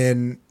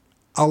than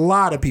a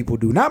lot of people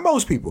do. Not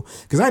most people,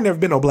 because I never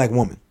been no black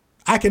woman.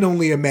 I can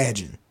only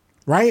imagine,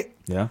 right?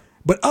 Yeah.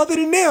 But other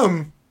than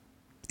them,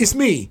 it's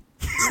me.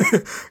 You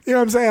know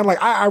what I'm saying?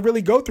 Like, I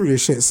really go through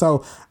this shit.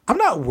 So I'm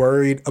not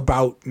worried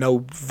about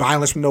no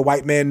violence from no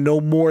white man no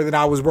more than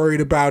I was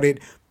worried about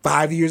it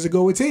 5 years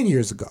ago or 10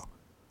 years ago.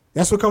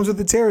 That's what comes with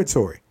the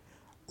territory.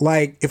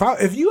 Like, if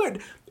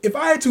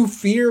I had to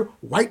fear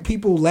white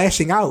people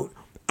lashing out,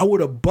 I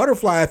would have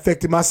butterfly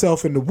affected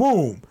myself in the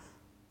womb.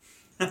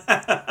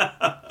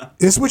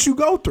 It's what you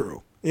go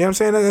through. You know what I'm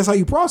saying? That's how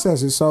you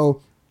process it.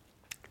 So,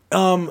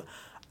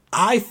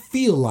 I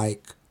feel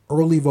like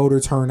early voter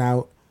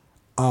turnout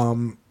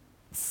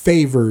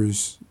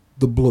favors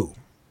the blue.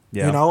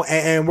 Yeah.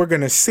 And we're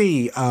going to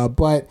see.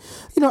 But,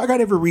 I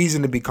got every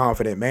reason to be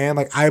confident, man.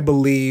 Like, I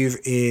believe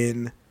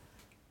in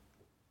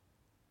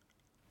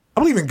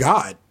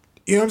God.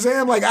 You know what I'm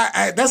saying? Like,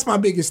 I that's my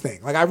biggest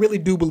thing. Like, I really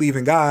do believe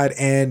in God.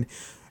 And,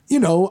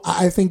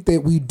 I think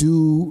that we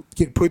do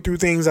get put through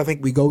things. I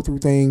think we go through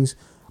things.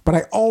 But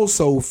I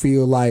also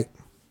feel like,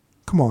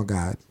 come on,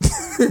 God.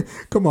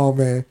 Come on,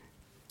 man.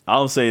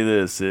 I'll say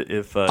this.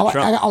 If Trump,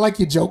 I like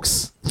your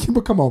jokes.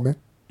 But come on, man.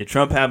 If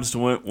Trump happens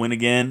to win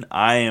again,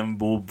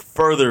 will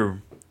that'll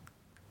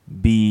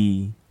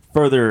be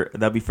further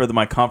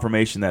my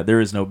confirmation that there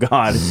is no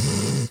God.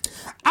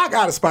 I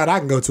got a spot I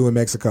can go to in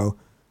Mexico.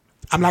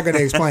 I'm not going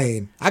to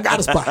explain. I got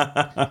a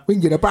spot. We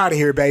can get up out of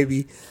here,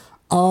 baby.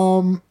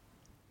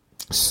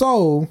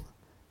 So,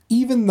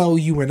 even though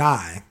you and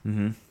I,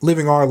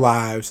 living our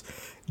lives,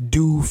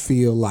 do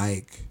feel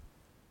like,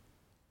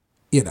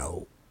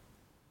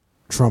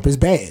 Trump is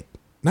bad.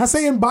 Not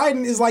saying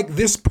Biden is like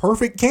this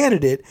perfect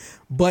candidate,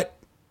 but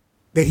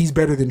that he's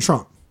better than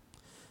Trump.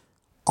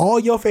 All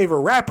your favorite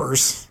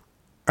rappers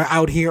are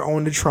out here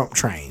on the Trump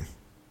train.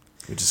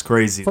 Which is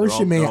crazy. First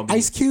your man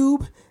Ice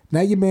Cube,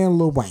 now your man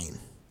Lil Wayne.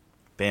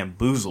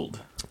 Bamboozled.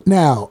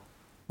 Now,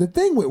 the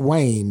thing with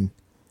Wayne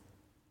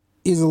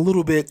is a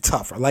little bit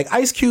tougher. Like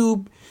Ice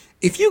Cube,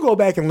 if you go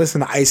back and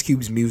listen to Ice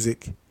Cube's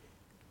music,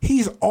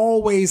 he's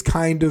always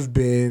kind of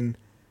been,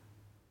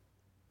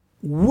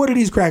 what are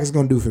these crackers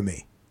going to do for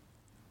me?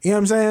 You know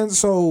what I'm saying?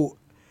 So,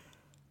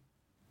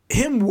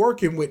 him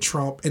working with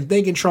Trump and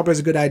thinking Trump is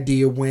a good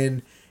idea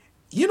when,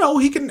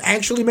 he can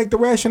actually make the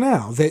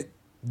rationale that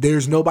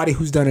there's nobody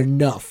who's done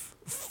enough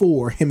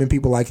for him and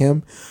people like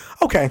him.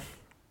 Okay.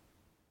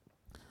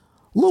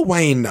 Lil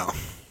Wayne, though.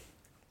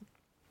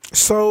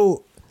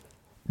 So,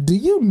 do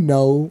you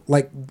know,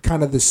 like,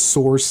 kind of the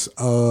source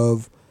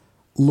of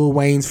Lil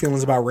Wayne's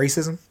feelings about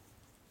racism?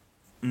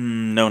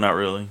 No, not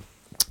really.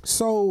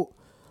 So,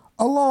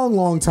 a long,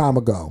 long time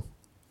ago,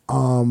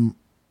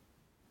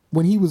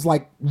 when he was,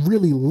 like,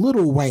 really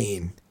little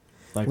Wayne.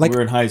 Like we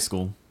were in high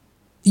school.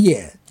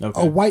 Yeah. Okay.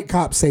 A white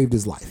cop saved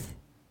his life.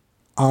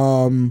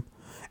 And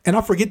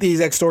I forget the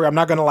exact story. I'm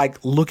not going to,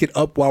 like, look it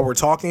up while we're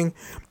talking.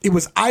 It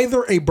was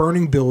either a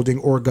burning building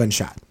or a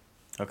gunshot.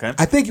 Okay.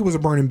 I think it was a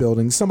burning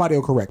building. Somebody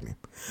will correct me.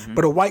 Mm-hmm.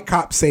 But a white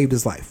cop saved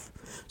his life.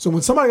 So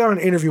when somebody got on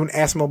an interview and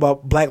asked him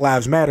about Black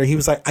Lives Matter, he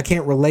was like, I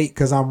can't relate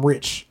because I'm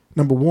rich,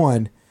 number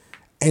one.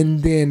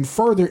 And then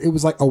further, it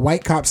was like a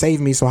white cop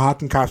saved me, so how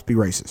can cops be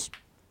racist?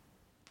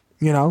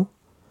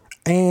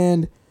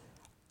 And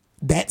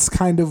that's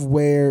kind of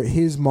where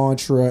his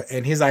mantra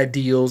and his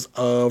ideals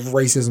of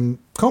racism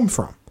come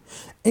from.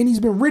 And he's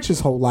been rich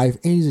his whole life,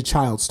 and he's a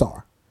child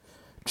star.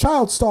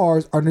 Child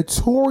stars are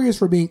notorious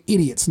for being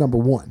idiots, number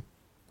one,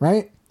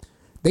 right?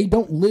 They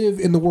don't live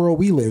in the world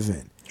we live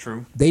in.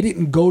 True. They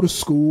didn't go to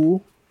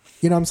school.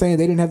 You know what I'm saying?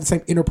 They didn't have the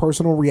same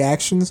interpersonal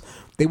reactions.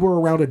 They were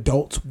around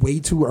adults way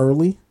too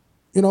early.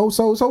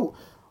 So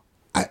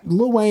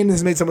Lil Wayne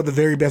has made some of the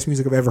very best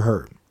music I've ever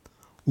heard.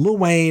 Lil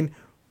Wayne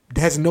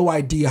has no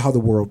idea how the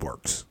world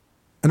works.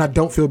 And I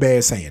don't feel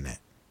bad saying that.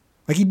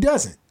 Like, he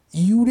doesn't.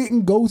 You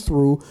didn't go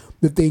through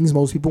the things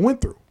most people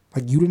went through.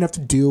 Like, you didn't have to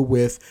deal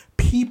with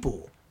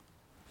people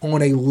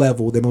on a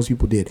level that most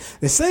people did.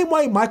 The same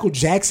way Michael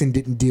Jackson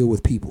didn't deal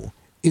with people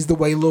is the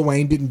way Lil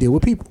Wayne didn't deal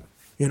with people,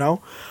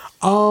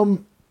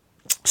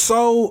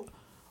 So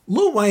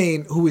Lil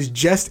Wayne, who is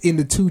just in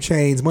the 2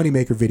 Chainz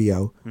Moneymaker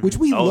video, which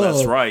we love,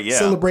 that's right, yeah.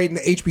 Celebrating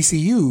the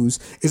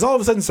HBCUs, is all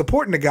of a sudden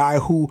supporting a guy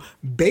who,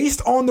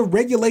 based on the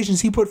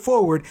regulations he put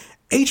forward,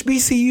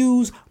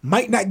 HBCUs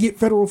might not get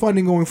federal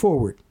funding going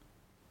forward.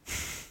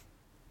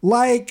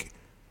 Like,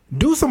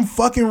 do some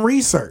fucking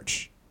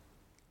research.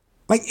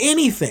 Like,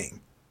 anything.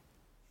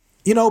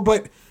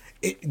 But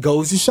it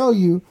goes to show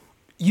you,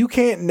 you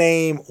can't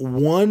name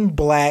one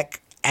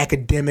black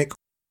academic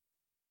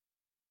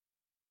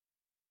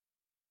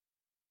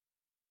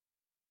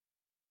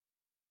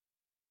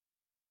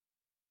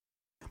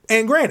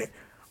And granted,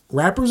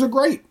 rappers are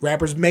great.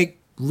 Rappers make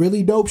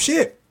really dope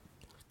shit.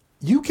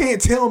 You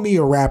can't tell me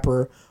a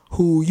rapper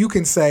who you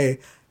can say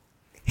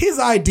his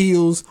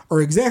ideals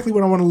are exactly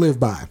what I want to live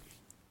by.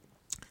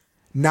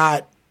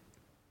 Not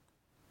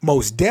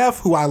Mos Def,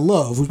 who I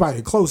love, who's probably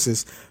the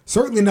closest.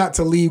 Certainly not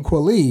Talib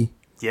Kweli.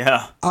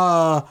 Yeah.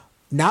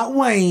 Not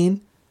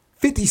Wayne.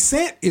 50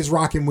 Cent is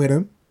rocking with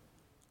him.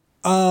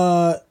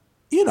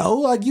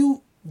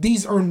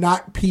 These are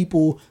not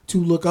people to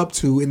look up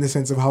to in the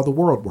sense of how the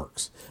world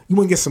works. You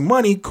want to get some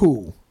money?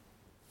 Cool.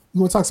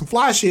 You want to talk some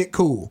fly shit?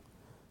 Cool.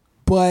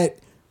 But,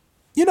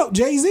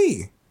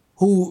 Jay-Z,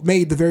 who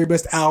made the very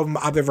best album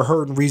I've ever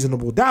heard in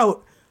Reasonable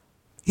Doubt,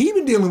 he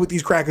been dealing with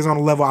these crackers on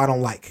a level I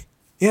don't like.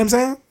 You know what I'm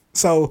saying?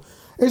 So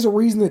there's a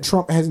reason that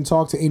Trump hasn't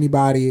talked to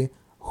anybody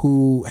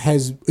who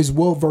is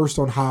well versed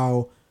on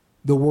how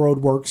the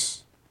world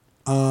works,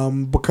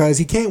 because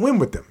he can't win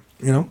with them.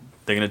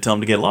 They're going to tell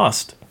him to get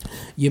lost.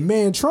 Your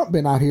man Trump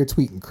been out here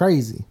tweeting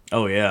crazy.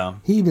 Oh, yeah.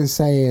 He been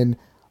saying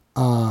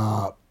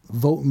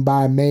voting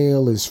by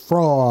mail is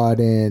fraud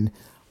and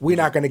we're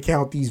not going to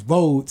count these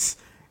votes.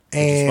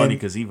 And it's funny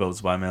because he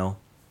votes by mail.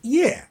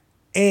 Yeah.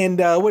 And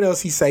what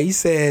else he say? He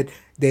said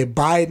that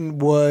Biden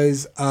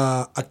was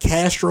a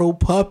Castro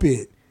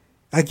puppet.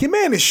 Like, your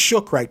man is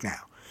shook right now.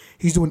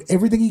 He's doing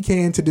everything he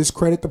can to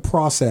discredit the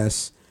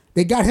process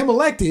that got him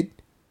elected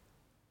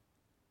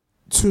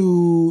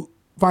to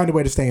find a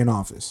way to stay in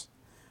office.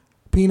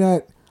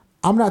 Peanut,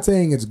 I'm not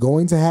saying it's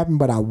going to happen,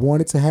 but I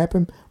want it to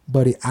happen.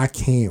 But I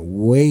can't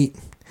wait.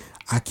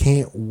 I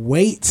can't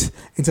wait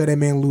until that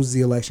man loses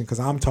the election, because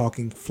I'm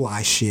talking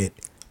fly shit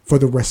for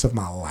the rest of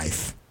my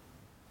life.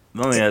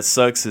 The only thing that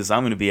sucks is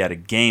I'm going to be at a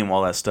game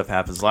while that stuff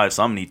happens live,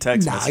 so I'm going to need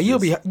text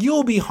messages.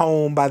 You'll be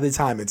home by the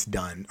time it's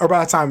done, or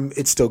by the time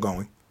it's still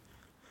going.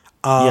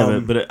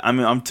 But I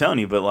mean, I'm telling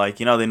you, but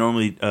they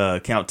normally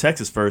count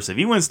Texas first. If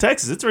he wins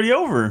Texas, it's already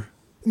over.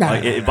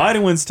 If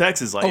Biden wins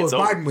Texas, it's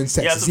over. Biden wins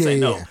Texas,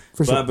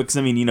 for sure. Because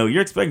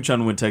you're expecting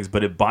Trump to win Texas,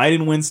 but if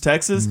Biden wins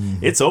Texas,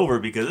 it's over,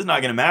 because it's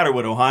not going to matter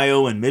what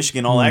Ohio and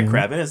Michigan, all that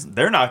crap is.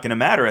 They're not going to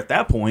matter at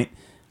that point.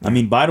 I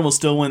mean, Biden will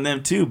still win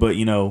them too, but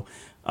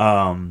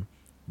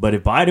but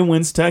if Biden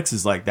wins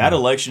Texas, that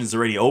election is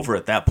already over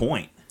at that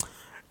point.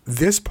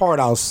 This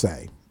part I'll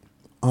say,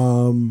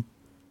 even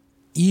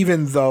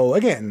though,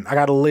 again, I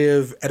got to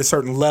live at a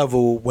certain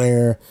level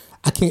where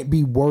I can't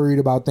be worried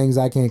about things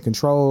I can't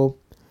control.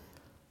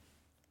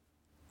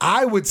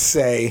 I would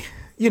say,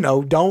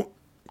 don't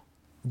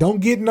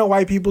get in no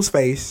white people's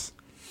face.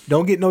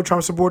 Don't get no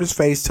Trump supporters'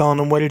 face telling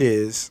them what it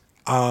is.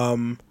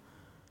 Because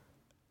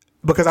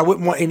I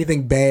wouldn't want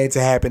anything bad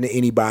to happen to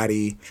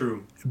anybody.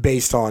 True.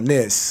 Based on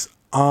this.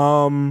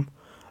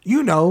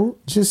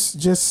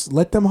 Just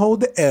let them hold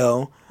the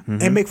L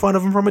and make fun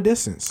of them from a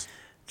distance.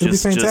 It'll be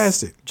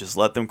fantastic. Just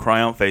let them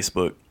cry on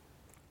Facebook.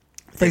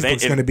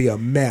 Facebook's going to be a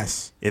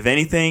mess. If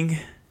anything,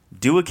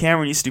 do what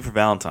Cameron used to do for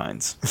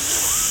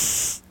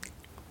Valentine's.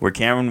 Where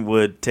Cameron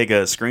would take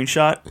a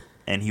screenshot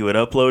and he would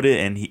upload it,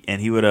 and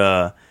he would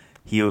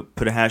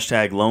put a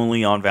hashtag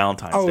lonely on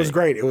Valentine's Day. Oh, it was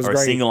great. It was great. Or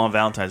single on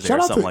Valentine's Day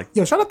or something like that.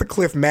 Yo, shout out to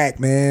Cliff Mack,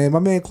 man. My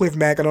man Cliff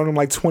Mack, I known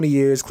him 20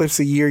 years.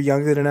 Cliff's a year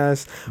younger than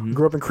us. We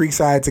grew up in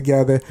Creekside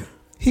together.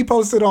 He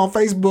posted on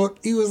Facebook,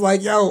 he was like,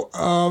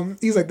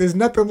 he's like, there's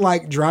nothing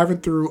like driving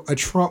through a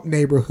Trump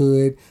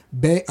neighborhood,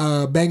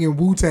 banging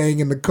Wu-Tang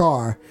in the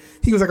car.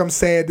 He was like, I'm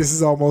sad this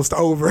is almost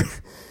over.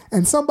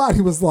 And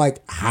somebody was like,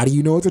 how do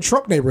you know it's a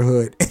Trump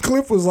neighborhood? And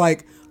Cliff was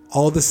like,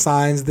 all the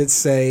signs that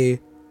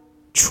say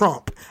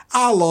Trump.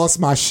 I lost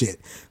my shit.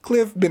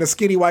 Cliff been a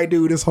skinny white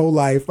dude his whole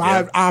life.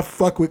 Yeah. I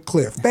fuck with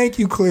Cliff. Thank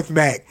you, Cliff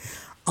Mack.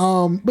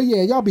 But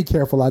yeah, y'all be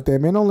careful out there,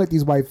 man. Don't let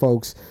these white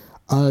folks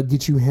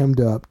get you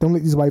hemmed up. Don't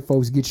let these white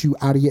folks get you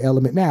out of your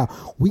element. Now,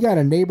 we got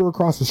a neighbor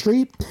across the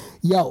street.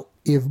 Yo,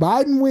 if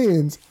Biden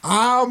wins,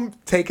 I'm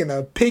taking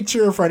a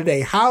picture in front of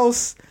their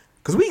house.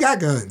 Because we got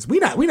guns. We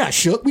not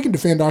shook. We can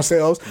defend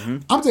ourselves. Mm-hmm.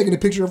 I'm taking a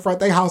picture in front of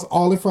their house,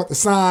 all in front of the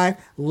sign,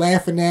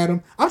 laughing at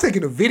them. I'm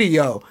taking a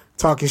video,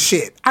 talking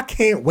shit. I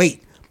can't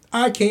wait.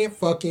 I can't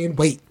fucking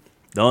wait.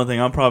 The only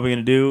thing I'm probably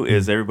going to do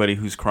is everybody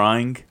who's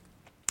crying,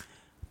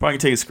 probably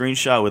take a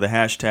screenshot with a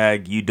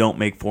hashtag, you don't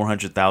make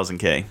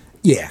 400,000K.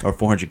 Yeah. Or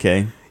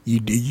 400K.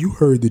 You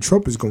heard that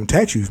Trump is going to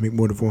tax you if you make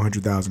more than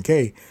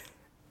 400,000K.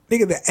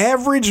 Nigga, the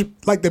average,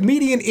 the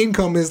median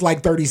income is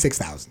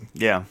 36,000.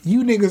 Yeah.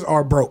 You niggas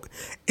are broke.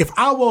 If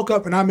I woke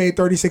up and I made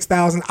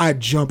 36,000, I'd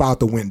jump out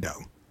the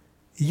window.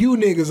 You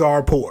niggas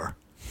are poor.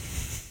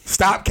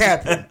 Stop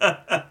capping.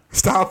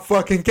 Stop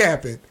fucking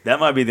capping. That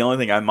might be the only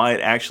thing I might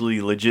actually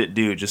legit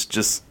do.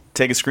 Just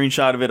take a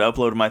screenshot of it,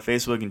 upload to my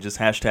Facebook, and just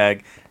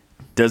hashtag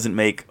doesn't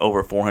make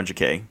over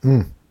 400K.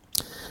 And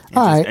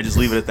just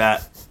leave it at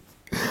that.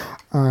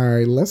 All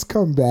right, let's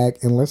come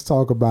back and let's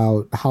talk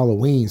about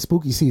Halloween,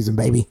 spooky season,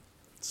 baby.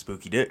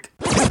 Spooky dick.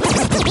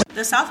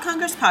 The South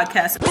Congress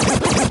Podcast.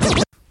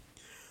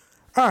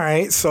 All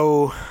right,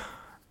 so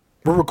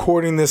we're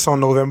recording this on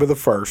November the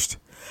 1st.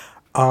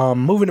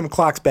 Moving them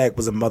clocks back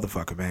was a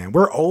motherfucker, man.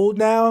 We're old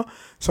now,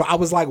 so I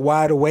was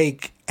wide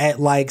awake at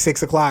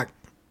 6 o'clock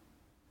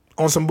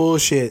on some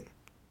bullshit.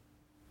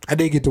 I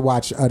did get to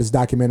watch this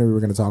documentary we're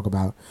going to talk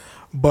about,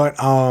 but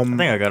I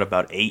think I got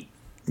about 8.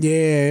 yeah,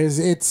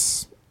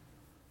 it's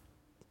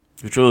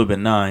Which would have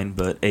been 9,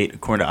 but 8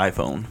 according to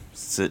iPhone.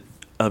 Since it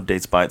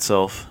updates by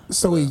itself.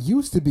 so it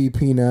used to be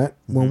Peanut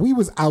when we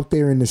was out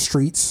there in the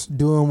streets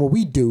doing what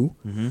we do.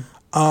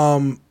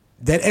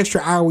 That extra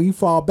hour you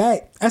fall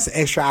back, that's an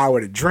extra hour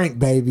to drink,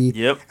 baby.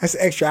 Yep. That's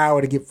an extra hour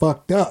to get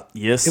fucked up.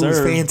 Yes, It was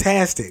sir.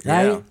 fantastic,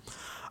 Yeah.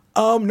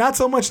 right? Not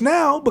so much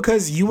now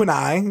because you and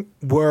I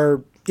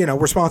were,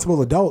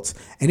 responsible adults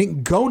and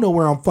didn't go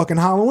nowhere on fucking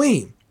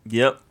Halloween.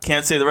 Yep.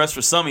 Can't say the rest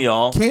for some of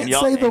y'all. Can't And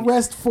y'all- say the and-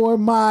 rest for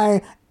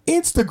my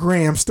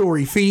Instagram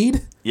story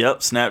feed.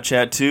 Yep.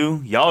 Snapchat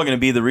too. Y'all are going to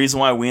be the reason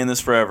why we in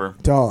this forever.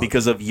 Dog.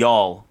 Because of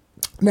y'all.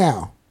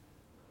 Now,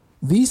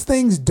 these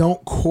things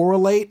don't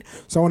correlate,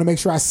 so I want to make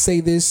sure I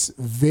say this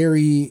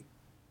very,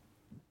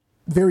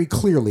 very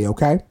clearly,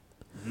 okay?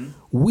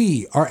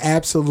 We are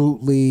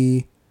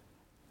absolutely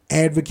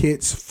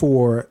advocates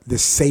for the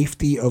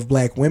safety of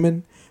black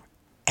women,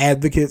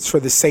 advocates for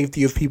the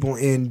safety of people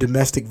in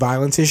domestic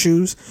violence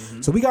issues.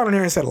 So we got on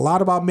here and said a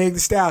lot about Meg Thee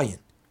Stallion,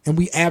 and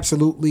we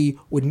absolutely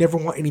would never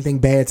want anything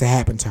bad to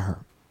happen to her.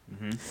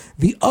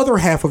 The other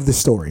half of the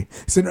story,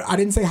 so I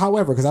didn't say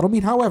however, because I don't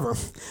mean however.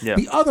 Yeah.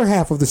 The other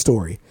half of the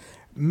story,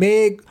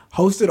 Meg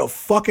hosted a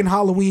fucking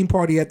Halloween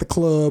party at the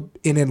club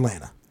in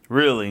Atlanta.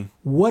 Really?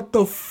 What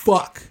the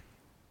fuck?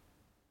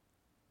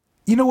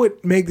 You know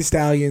what Meg Thee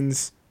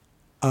Stallion's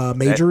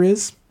major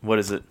is? What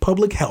is it?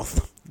 Public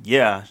health.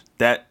 Yeah.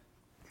 That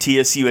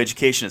TSU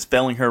education is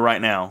failing her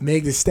right now.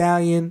 Meg Thee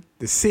Stallion,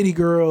 the City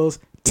Girls,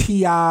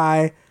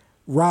 T.I.,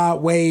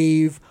 Rod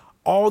Wave,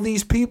 all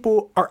these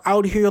people are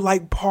out here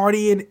like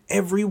partying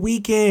every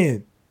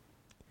weekend.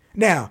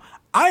 Now,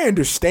 I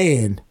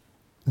understand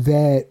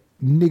that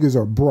niggas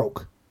are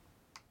broke.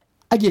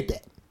 I get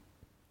that.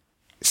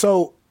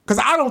 So, because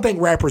I don't think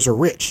rappers are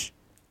rich.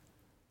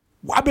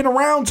 I've been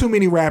around too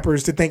many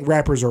rappers to think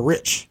rappers are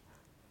rich.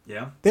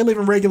 Yeah. They're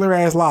living regular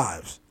ass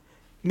lives.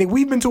 Nigga,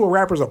 we've been to a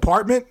rapper's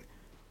apartment.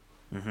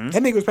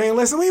 That nigga was paying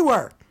less than we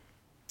were.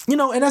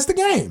 And that's the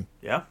game.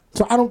 Yeah.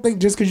 So I don't think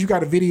just because you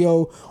got a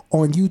video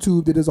on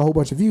YouTube that does a whole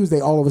bunch of views,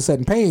 they all of a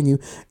sudden paying you.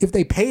 If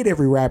they paid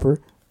every rapper,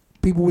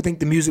 people would think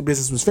the music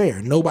business was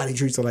fair. Nobody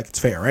treats it like it's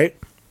fair, right?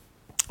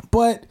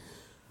 But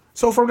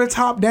so from the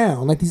top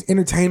down, like these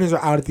entertainers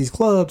are out at these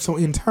clubs. So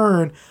in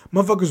turn,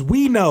 motherfuckers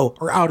we know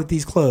are out at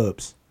these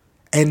clubs.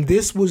 And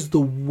this was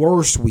the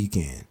worst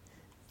weekend.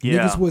 Yeah.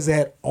 Niggas was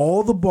at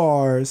all the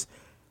bars,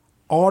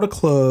 all the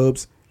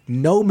clubs,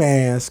 no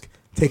mask,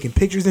 taking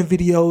pictures and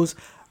videos.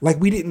 Like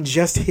we didn't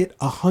just hit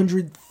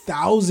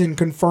 100,000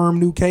 confirmed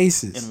new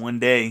cases. In one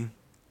day.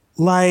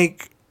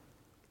 Like,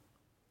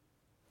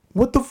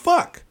 what the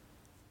fuck?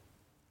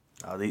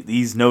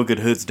 These no good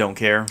hoods don't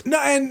care.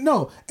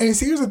 No. And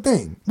see, here's the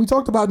thing. We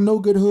talked about no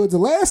good hoods the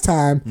last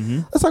time.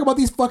 Let's talk about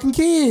these fucking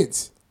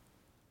kids.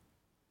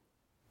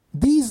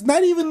 These,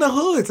 not even the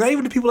hoods, not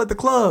even the people at the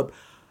club.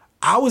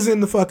 I was in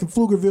the fucking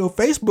Pflugerville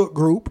Facebook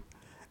group,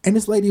 and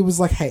this lady was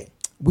like, hey,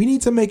 we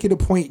need to make it a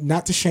point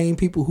not to shame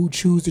people who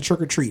choose to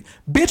trick or treat.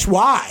 Bitch,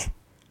 why?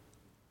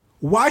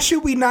 Why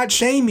should we not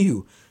shame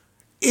you?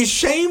 Is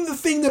shame the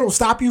thing that'll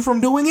stop you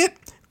from doing it?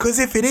 Because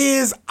if it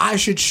is, I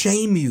should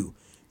shame you.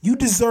 You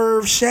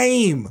deserve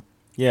shame.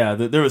 Yeah,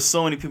 there was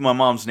so many people in my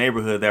mom's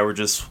neighborhood that were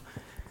just,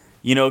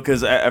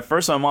 because at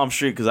first on Mom's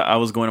Street, because I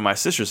was going to my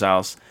sister's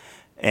house,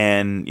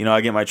 and,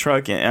 I get my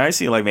truck, and I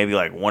see, maybe,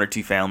 1 or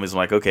 2 families. I'm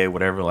like, okay,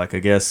 whatever. I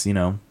guess,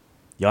 y'all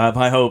have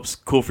high hopes.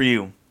 Cool for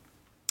you.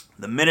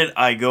 The minute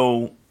I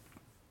go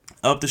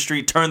up the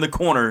street, turn the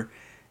corner,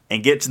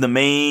 and get to the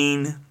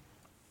main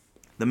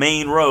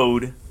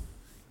road,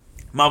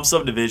 mob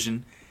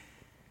subdivision,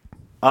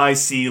 I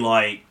see,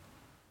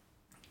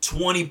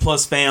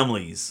 20-plus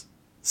families.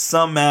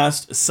 Some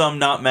masked, some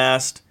not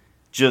masked,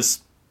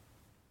 just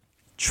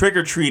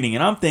trick-or-treating.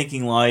 And I'm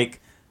thinking,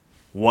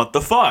 what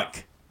the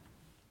fuck?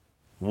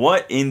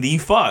 What in the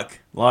fuck?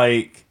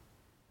 And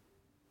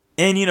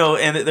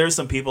there's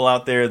some people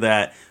out there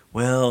that,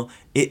 well,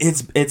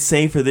 it's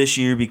safer this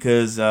year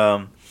because,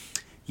 we're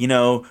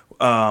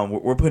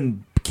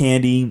putting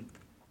candy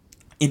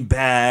in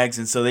bags,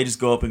 and so they just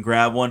go up and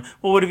grab one.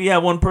 Well, what if you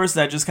have one person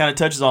that just kind of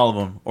touches all of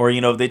them? Or,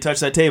 if they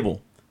touch that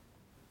table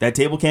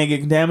can't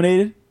get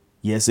contaminated?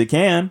 Yes, it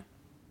can.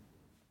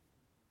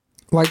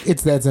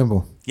 It's that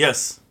simple.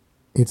 Yes.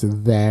 It's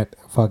that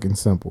fucking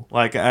simple.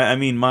 I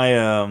mean,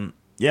 my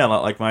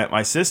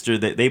my sister,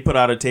 they put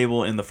out a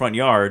table in the front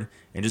yard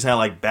and just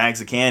had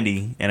bags of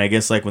candy. And I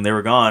guess when they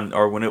were gone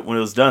or when it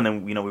was done,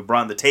 then we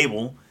brought in the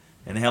table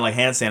and they had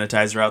hand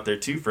sanitizer out there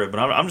too for it. But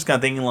I'm just kind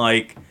of thinking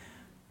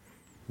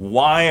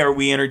why are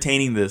we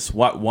entertaining this?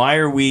 Why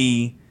are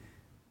we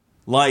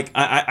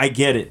I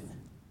get it.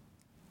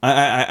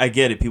 I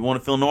get it. People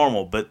want to feel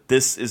normal, but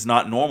this is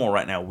not normal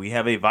right now. We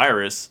have a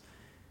virus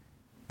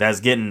that's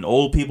getting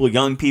old people,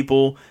 young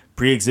people,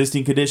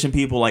 pre-existing condition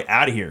people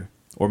out of here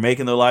or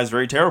making their lives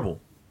very terrible.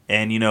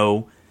 And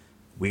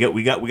we got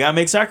to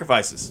make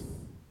sacrifices.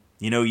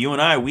 You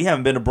and I, we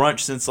haven't been to brunch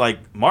since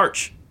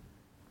March.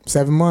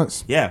 7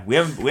 months. Yeah, we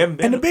haven't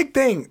been. And the big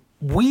thing,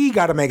 we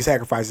got to make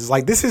sacrifices.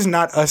 Like, this is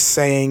not us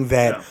saying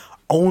that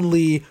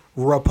only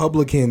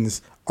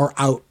Republicans are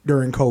out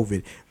during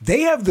COVID.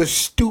 They have the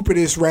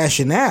stupidest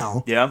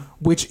rationale,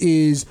 which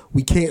is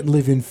we can't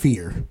live in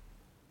fear.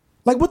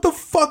 Like, what the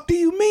fuck do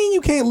you mean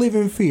you can't live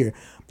in fear?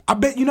 I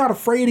bet you're not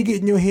afraid of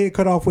getting your head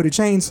cut off with a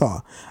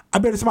chainsaw. I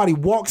bet if somebody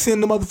walks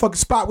in the motherfucking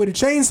spot with a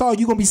chainsaw,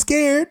 you're going to be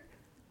scared.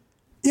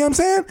 You know what I'm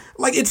saying?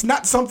 Like, it's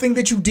not something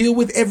that you deal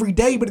with every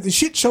day, but if the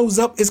shit shows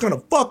up, it's going to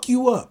fuck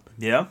you up.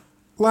 Yeah.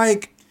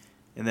 Like.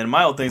 And then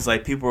my old thing's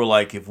like, people are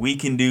like, if we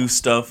can do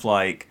stuff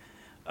like,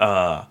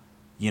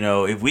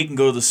 if we can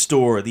go to the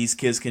store, these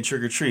kids can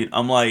trick or treat.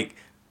 I'm like,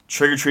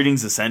 trick or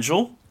treating's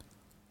essential.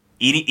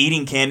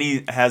 Eating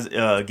candy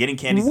getting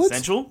candy is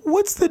essential.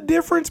 What's the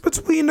difference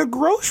between the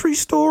grocery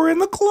store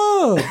and the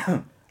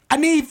club? I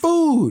need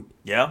food.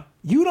 Yeah.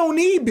 You don't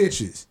need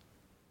bitches.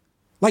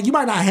 Like, you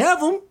might not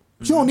have them,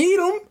 but you don't need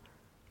them.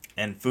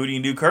 And food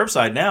you can do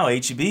curbside now,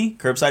 HEB,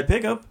 curbside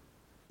pickup.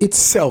 It's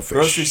selfish.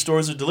 Grocery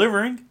stores are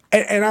delivering.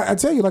 And I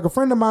tell you, like, a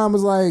friend of mine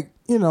was like,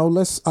 it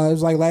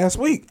was like last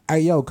week,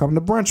 hey, yo, come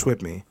to brunch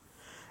with me.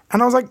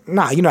 And I was like,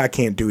 nah, I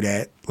can't do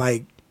that.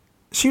 Like,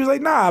 she was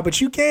like, nah, but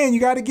you can. You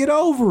got to get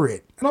over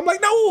it. And I'm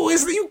like, no,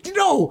 there's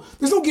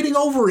no getting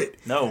over it.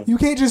 No. You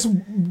can't just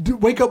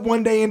wake up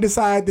one day and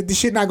decide that the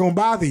shit not going to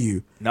bother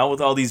you. Not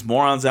with all these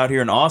morons out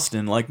here in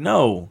Austin. Like,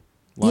 no.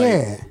 Like,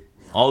 yeah.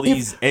 All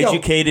these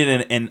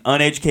educated and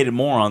uneducated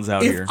morons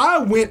out here. If I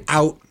went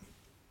out,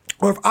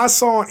 or if I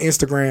saw on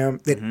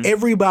Instagram that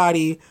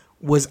everybody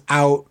was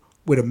out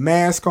with a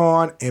mask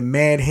on and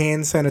mad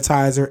hand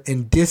sanitizer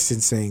and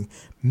distancing,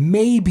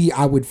 maybe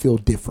I would feel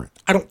different.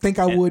 I don't think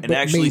I would, but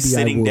actually maybe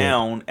sitting I would.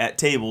 down at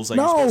tables like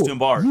you're supposed to in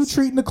bars. You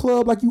treating the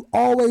club like you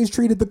always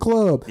treated the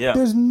club. Yeah.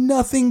 There's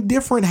nothing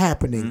different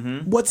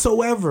happening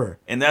whatsoever.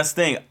 And that's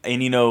the thing.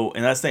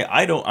 And that's the thing.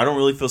 I don't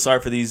really feel sorry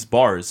for these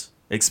bars,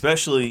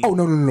 especially. Oh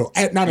no, not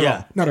at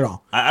all. Not at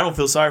all. I don't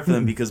feel sorry for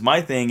them because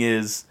my thing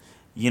is,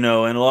 and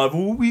a lot of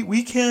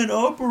we can't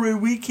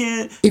operate, we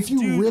can't. If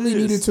you really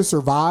needed to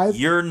survive,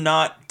 you're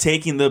not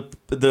taking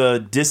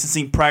the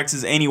distancing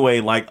practices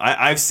anyway. Like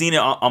I've seen it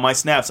on my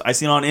snaps, I've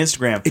seen it on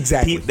Instagram.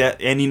 Exactly.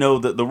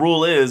 The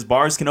rule is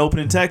bars can open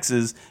in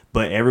Texas,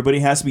 but everybody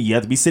has to be. You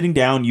have to be sitting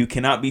down. You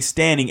cannot be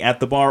standing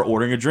at the bar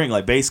ordering a drink.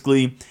 Like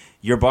basically,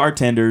 your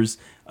bartenders,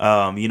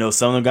 some of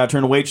them got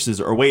turned to waitresses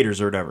or waiters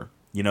or whatever.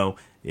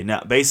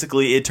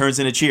 Basically it turns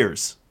into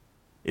Cheers.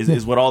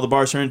 Is what all the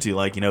bars turn into.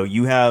 Like,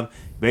 you have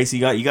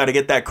basically you got to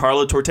get that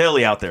Carlo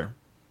Tortelli out there.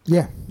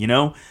 Yeah.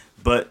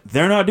 But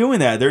they're not doing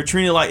that. They're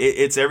treating it like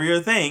it's every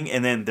other thing,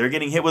 and then they're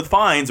getting hit with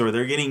fines, or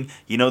they're getting,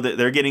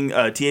 they're getting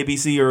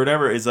TABC or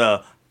whatever is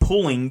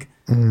pulling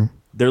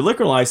their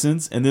liquor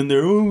license, and then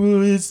they're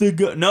it's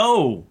the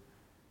no.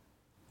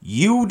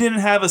 You didn't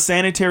have a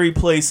sanitary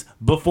place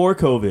before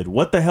COVID.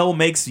 What the hell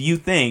makes you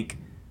think?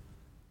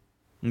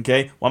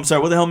 Okay, well, I'm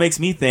sorry. What the hell makes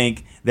me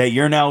think that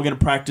you're now going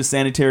to practice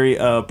sanitary,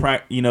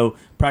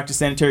 practice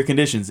sanitary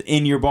conditions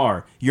in your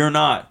bar? You're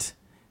not,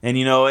 and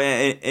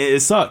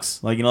it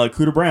sucks. Like like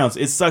Cooter Browns,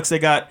 it sucks. They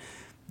got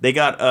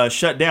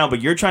shut down,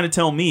 but you're trying to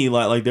tell me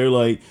like they're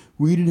like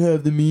we didn't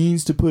have the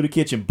means to put a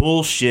kitchen.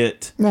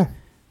 Bullshit. Nah.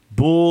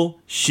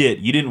 Bullshit.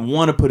 You didn't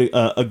want to put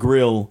a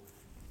grill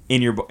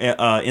in your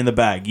in the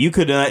bag. You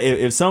could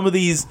if some of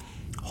these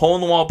hole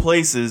in the wall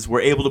places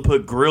were able to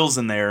put grills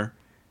in there.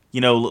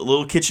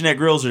 Little kitchenette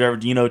grills or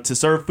whatever, to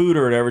serve food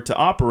or whatever, to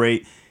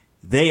operate,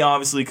 they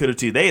obviously could have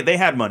too. They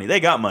had money. They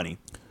got money.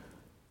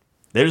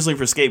 They're just looking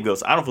for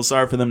scapegoats. I don't feel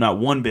sorry for them, not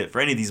one bit, for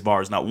any of these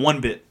bars, not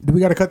one bit. Do we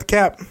got to cut the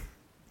cap?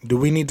 Do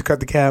we need to cut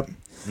the cap?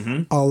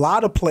 A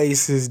lot of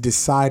places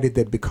decided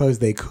that because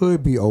they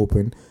could be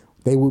open,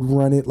 they would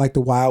run it like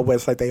the Wild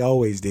West like they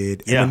always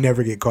did and would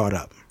never get caught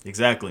up.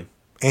 Exactly.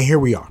 And here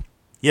we are.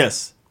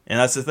 Yes. And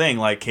that's the thing,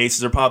 like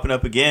cases are popping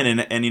up again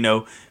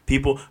and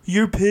people,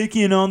 you're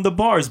picking on the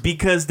bars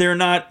because they're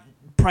not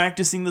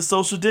practicing the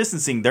social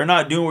distancing. They're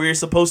not doing what you're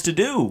supposed to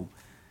do.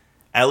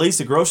 At least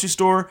the grocery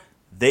store,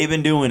 they've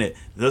been doing it.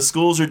 The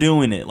schools are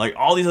doing it. Like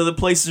all these other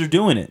places are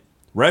doing it.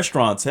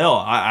 Restaurants, hell,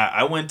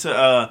 I went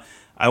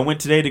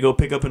today to go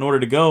pick up an order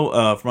to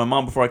go for my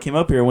mom before I came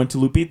up here. I went to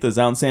Lupita's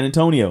out in San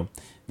Antonio.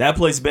 That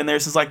place has been there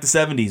since like the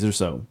 70s or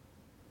so.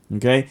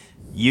 Okay?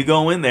 You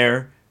go in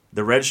there,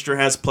 the register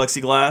has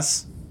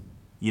plexiglass,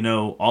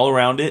 all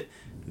around it.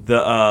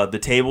 The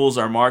tables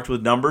are marked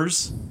with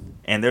numbers,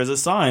 and there's a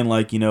sign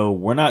like,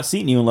 we're not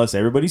seating you unless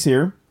everybody's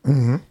here.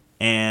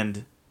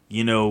 And,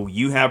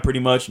 you have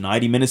pretty much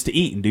 90 minutes to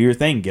eat and do your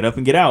thing. Get up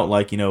and get out.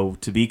 Like,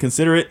 to be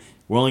considerate,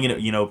 we're only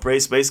going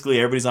to, basically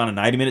everybody's on a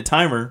 90-minute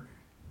timer,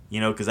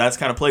 because that's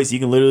the kind of place you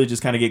can literally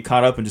just kind of get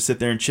caught up and just sit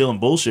there and chill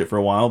and bullshit for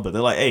a while. But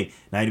they're like, hey,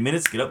 90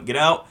 minutes, get up and get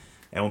out.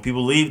 And when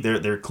people leave,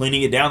 they're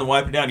cleaning it down and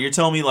wiping it down. You're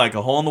telling me like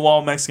a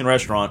hole-in-the-wall Mexican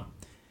restaurant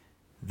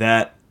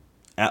that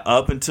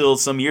up until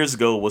some years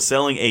ago was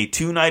selling a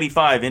 $2.95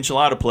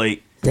 enchilada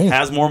plate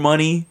has more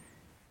money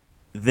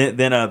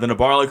than a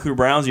bar like Cooter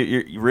Browns?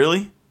 You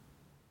really?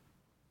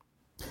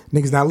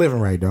 Niggas not living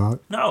right, dog.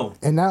 No.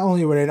 And not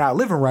only were they not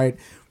living right,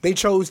 they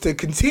chose to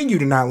continue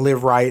to not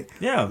live right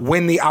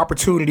when the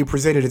opportunity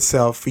presented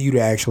itself for you to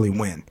actually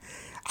win.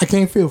 I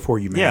can't feel for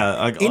you, man.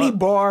 Yeah. Any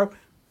bar,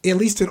 at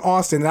least in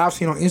Austin, that I've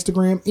seen on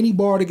Instagram, any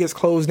bar that gets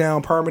closed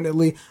down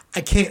permanently,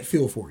 I can't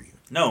feel for you.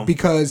 No.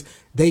 Because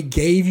they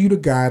gave you the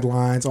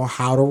guidelines on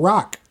how to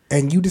rock,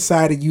 and you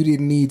decided you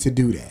didn't need to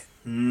do that.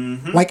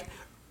 Mm-hmm. Like,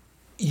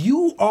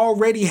 you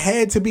already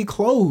had to be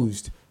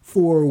closed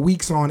for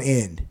weeks on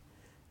end.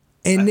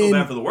 And I then feel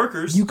bad for the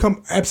workers. you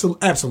come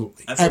absolutely.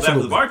 I feel bad for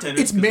the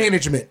bartenders. It's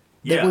management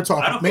that we're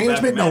talking. I don't feel bad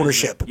Management for and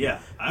ownership. Yeah,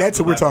 that's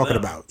what we're talking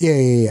about.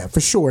 Yeah, for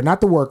sure. Not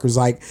the workers.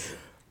 Like,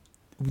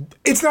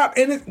 it's not.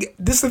 And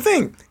this is the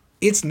thing.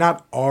 It's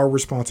not our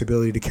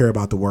responsibility to care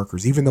about the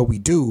workers, even though we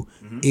do.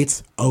 Mm-hmm.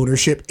 It's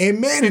ownership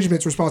and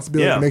management's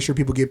responsibility to make sure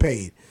people get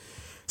paid.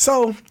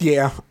 So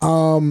yeah,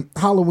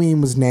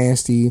 Halloween was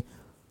nasty.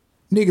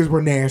 Niggas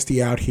were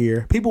nasty out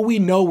here. People we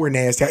know were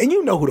nasty, and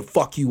you know who the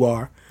fuck you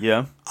are.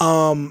 Yeah.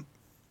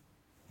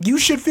 You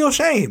should feel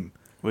shame.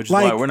 Which is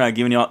why we're not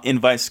giving y'all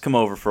invites to come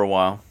over for a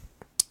while.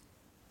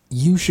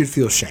 You should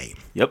feel shame.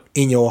 Yep.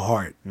 In your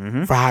heart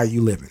for how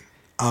you living.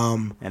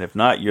 And if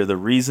not, you're the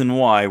reason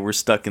why we're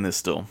stuck in this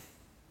still.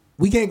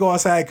 We can't go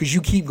outside because you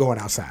keep going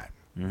outside.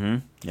 Mm-hmm.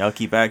 Y'all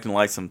keep acting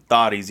like some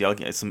thotties. Y'all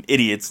get some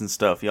idiots and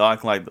stuff. Y'all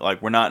act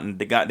like we're not in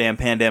the goddamn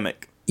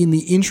pandemic. In the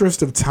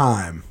interest of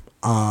time,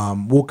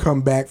 we'll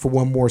come back for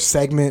one more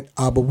segment.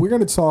 But we're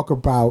going to talk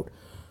about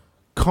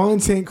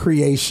content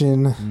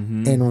creation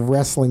and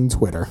wrestling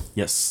Twitter.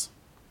 Yes.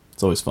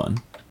 It's always fun.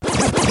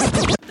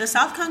 The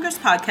South Congress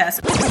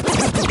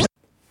Podcast.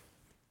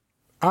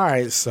 All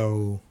right,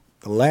 so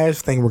the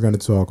last thing we're going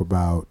to talk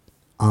about,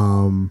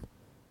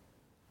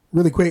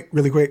 really quick.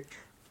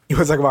 You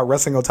want to talk about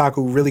Wrestling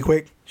Otaku really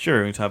quick?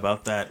 Sure, we can talk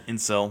about that.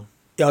 Incel.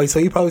 Yo, so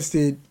he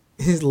posted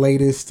his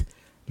latest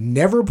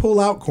Never Pull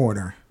Out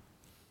Corner.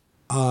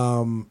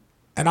 And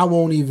I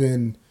won't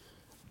even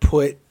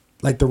put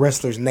like the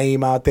wrestler's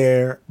name out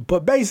there,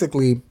 but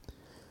basically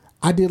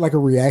I did like a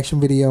reaction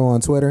video on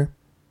Twitter.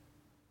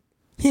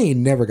 He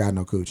ain't never got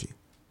no coochie.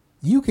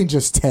 You can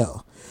just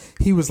tell.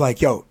 He was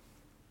like, yo,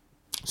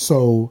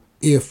 so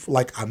if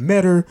like I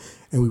met her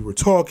and we were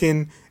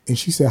talking and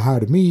she said hi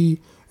to me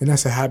and I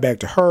said hi back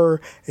to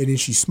her and then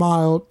she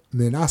smiled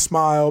and then I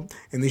smiled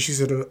and then she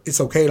said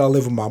it's okay that I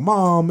live with my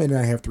mom and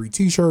I have 3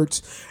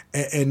 t-shirts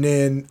and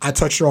then I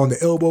touched her on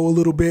the elbow a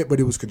little bit but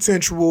it was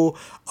consensual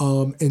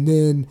and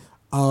then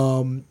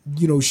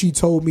you know, she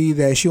told me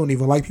that she don't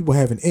even like people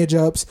having edge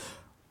ups.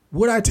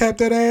 Would I tap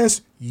that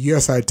ass?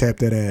 Yes, I'd tap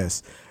that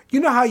ass. You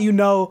know how you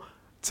know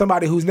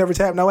somebody who's never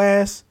tapped no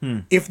ass?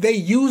 If they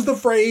use the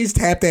phrase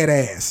tap that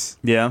ass.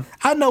 Yeah.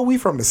 I know we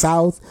from the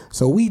South,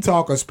 so we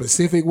talk a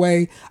specific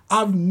way.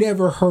 I've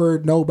never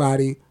heard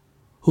nobody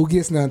who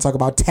gets nothing talk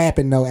about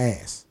tapping no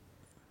ass.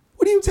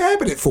 What are you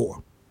tapping it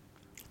for?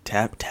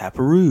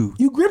 Taparoo.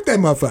 You grip that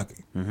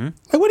motherfucker. Like,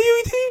 what do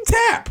you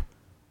tap?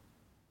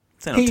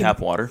 It's no tap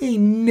water. He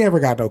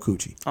never got no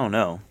coochie. Oh,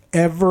 no.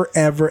 Ever.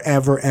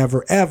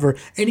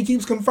 And he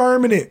keeps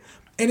confirming it.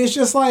 And it's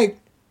just like,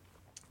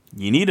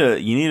 You need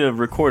to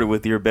record it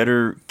with your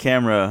better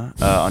camera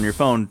on your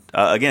phone.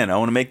 Again, I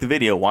want to make the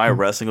video why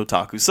Wrestling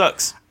Otaku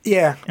sucks.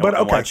 yeah, And but I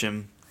okay. watch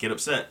him get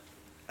upset.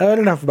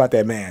 Enough about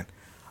that man.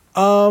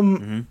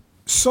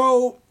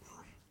 So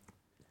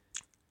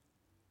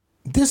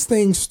this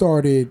thing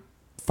started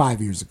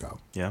 5 years ago.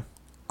 Yeah.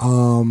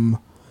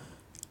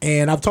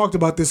 And I've talked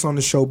about this on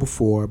the show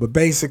before, but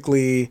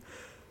basically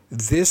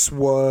this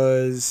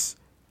was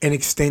an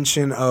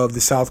extension of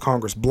the South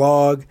Congress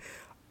blog.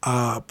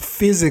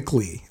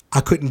 Physically,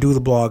 I couldn't do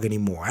the blog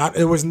anymore.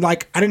 It was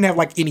like I didn't have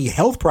like any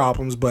health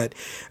problems, but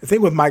the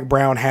thing with Mike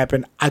Brown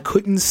happened. I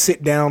couldn't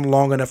sit down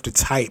long enough to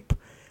type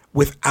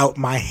without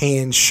my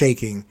hands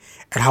shaking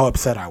at how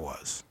upset I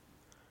was.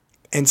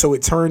 And so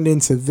it turned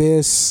into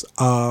this.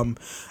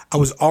 I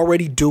was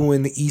already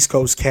doing the East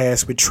Coast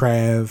cast with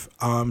Trav.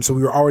 So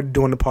we were already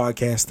doing the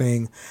podcast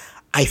thing.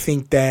 I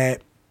think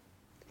that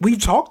we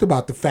talked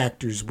about the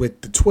factors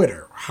with the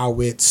Twitter, how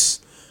it's,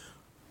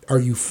 are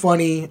you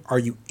funny? Are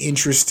you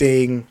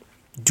interesting?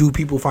 Do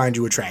people find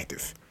you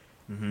attractive?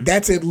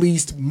 That's at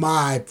least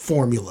my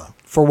formula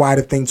for why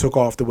the thing took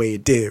off the way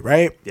it did,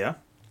 right? Yeah.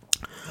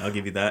 I'll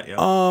give you that.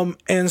 Yeah.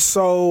 And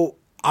so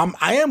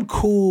I am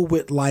cool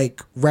with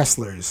like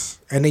wrestlers,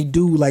 and they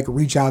do like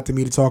reach out to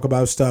me to talk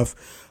about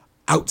stuff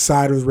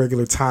outside of the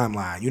regular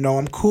timeline. You know,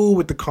 I'm cool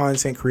with the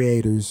content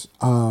creators.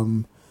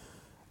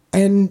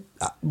 And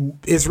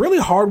it's really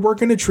hard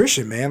work and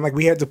attrition, man. Like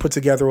we had to put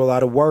together a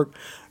lot of work.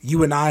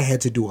 You and I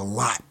had to do a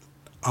lot.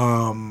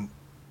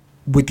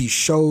 With these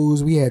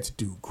shows, we had to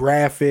do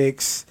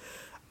graphics.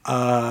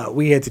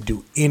 We had to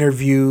do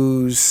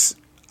interviews.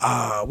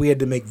 We had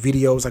to make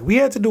videos. Like we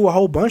had to do a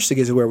whole bunch to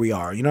get to where we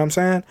are. You know what I'm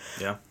saying?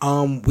 Yeah.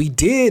 We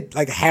did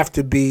like have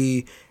to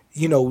be,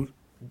 you know,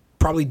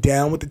 probably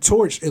down with the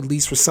torch, at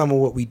least for some of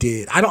what we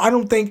did. I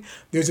don't think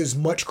there's as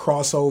much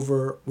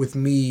crossover with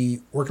me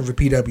working for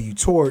PW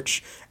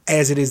Torch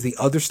as it is the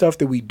other stuff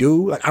that we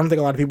do. Like, I don't think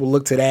a lot of people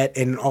look to that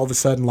and all of a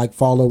sudden like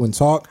follow and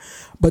talk.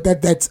 But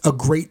that's a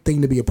great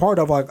thing to be a part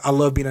of. Like, I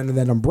love being under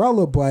that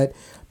umbrella. But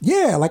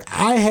yeah, like,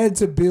 I had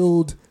to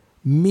build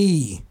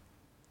me.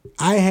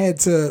 I had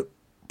to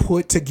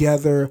put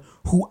together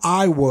who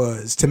I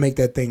was to make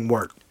that thing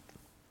work.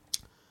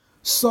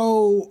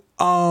 So,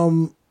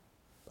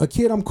 a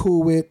kid I'm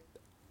cool with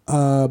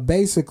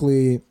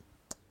basically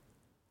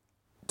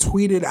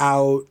tweeted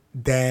out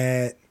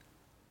that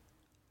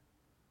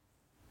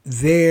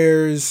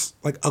there's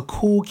like a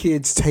cool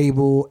kids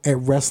table at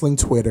Wrestling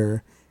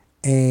Twitter,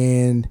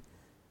 and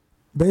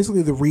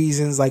basically the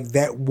reasons like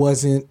that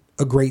wasn't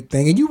a great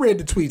thing. And you read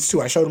the tweets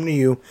too. I showed them to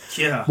you.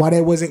 Yeah. Why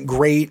that wasn't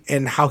great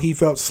and how he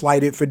felt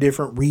slighted for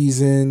different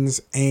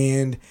reasons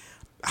and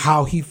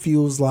how he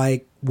feels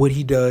like what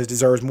he does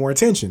deserves more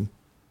attention.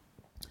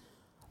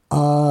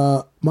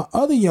 My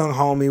other young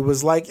homie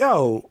was like,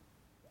 yo,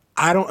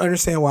 I don't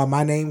understand why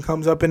my name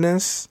comes up in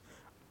this,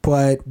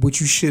 but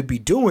what you should be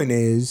doing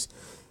is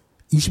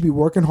you should be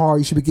working hard.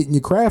 You should be getting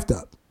your craft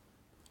up.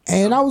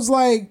 And I was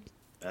like,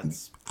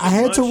 I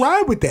had to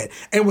ride with that.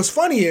 And what's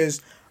funny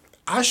is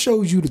I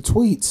showed you the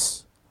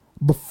tweets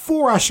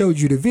before I showed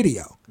you the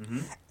video.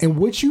 Mm-hmm. And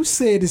what you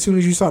said as soon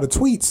as you saw the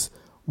tweets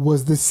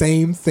was the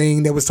same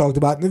thing that was talked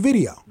about in the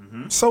video.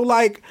 Mm-hmm. So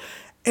like,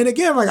 and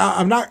again, like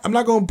I'm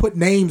not going to put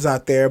names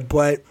out there,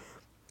 but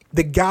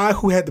the guy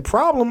who had the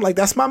problem, like,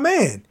 that's my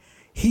man.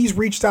 He's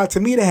reached out to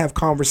me to have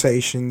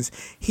conversations.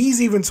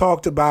 He's even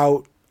talked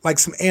about like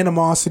some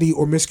animosity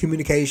or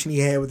miscommunication he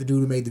had with the dude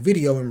who made the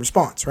video in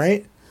response,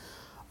 right?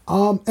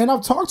 And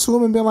I've talked to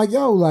him and been like,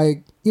 yo,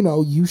 like, you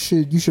know, you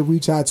should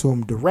reach out to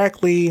him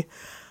directly.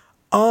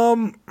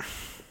 So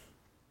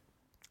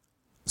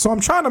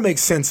I'm trying to make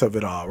sense of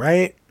it all,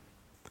 right?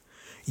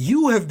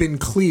 You have been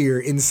clear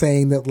in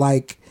saying that,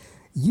 like,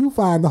 you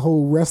find the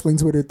whole wrestling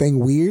Twitter thing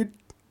weird.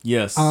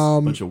 Yes,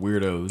 bunch of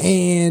weirdos.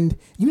 And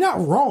you're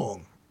not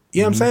wrong.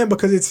 You know what I'm saying?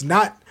 Because it's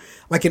not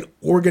like an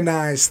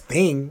organized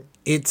thing.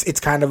 It's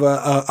kind of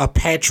a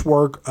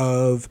patchwork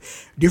of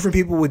different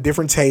people with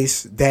different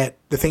tastes that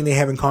the thing they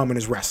have in common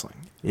is wrestling.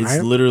 It's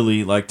right?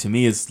 literally, like, to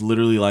me, it's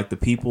literally like the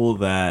people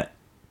that...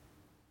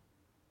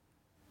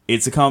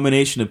 It's a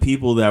combination of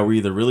people that were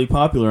either really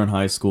popular in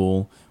high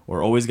school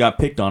or always got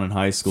picked on in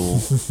high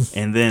school.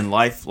 And then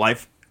life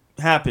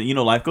happened. You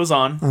know, life goes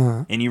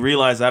on. And you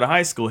realize out of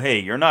high school, hey,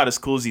 you're not as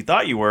cool as you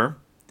thought you were.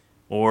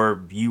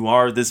 Or you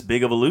are this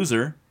big of a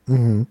loser.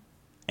 Mm-hmm.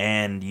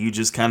 And you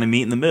just kind of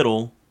meet in the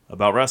middle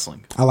about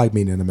wrestling. I like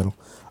meeting in the middle.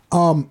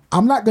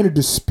 I'm not going to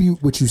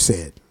dispute what you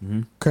said.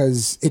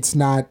 Because it's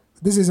not...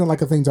 This isn't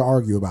like a thing to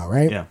argue about,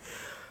 right? Yeah.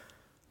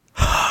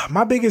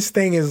 My biggest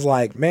thing is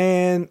like,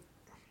 man...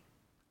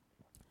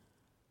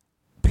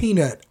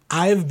 Peanut,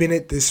 I've been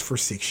at this for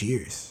 6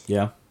 years.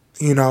 Yeah.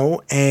 You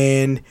know,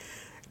 and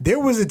there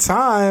was a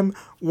time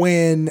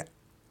when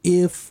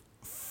if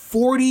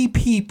 40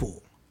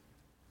 people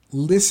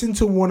listened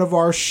to one of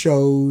our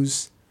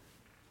shows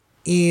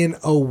in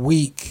a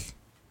week,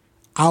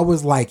 I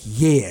was like,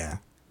 yeah,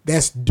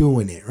 that's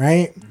doing it,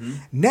 right? Mm-hmm.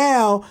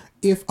 Now,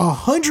 if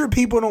 100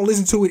 people don't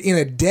listen to it in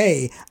a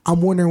day,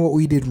 I'm wondering what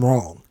we did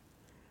wrong.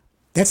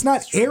 That's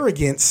not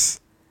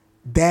arrogance.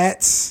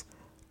 That's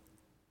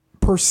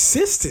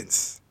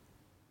persistence.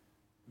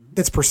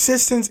 That's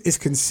persistence. It's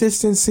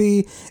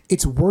consistency.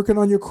 It's working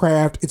on your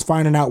craft. It's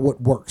finding out what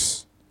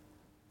works.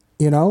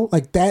 You know,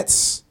 like,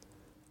 that's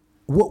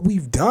what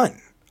we've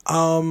done.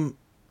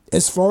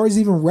 As far as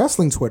even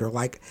wrestling Twitter,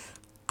 like,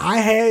 I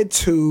had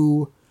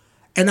to,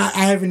 and I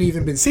haven't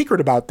even been secret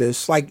about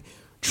this. Like,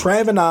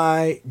 Trav and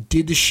I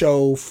did the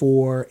show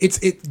for the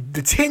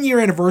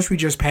 10-year anniversary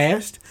just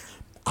passed.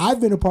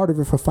 I've been a part of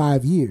it for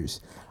 5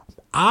 years.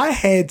 I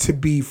had to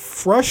be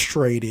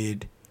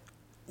frustrated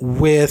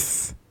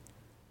with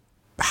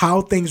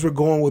how things were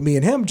going with me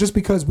and him just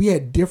because we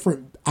had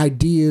different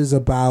ideas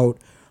about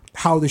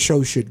how the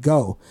show should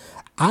go.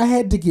 I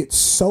had to get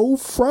so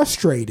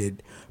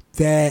frustrated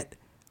that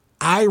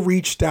I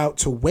reached out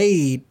to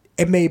Wade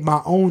and made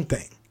my own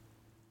thing.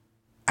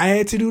 I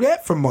had to do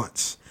that for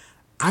months.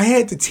 I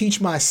had to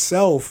teach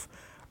myself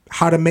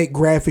how to make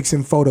graphics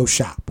in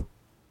Photoshop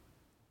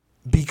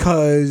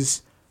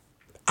because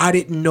I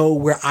didn't know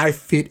where I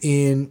fit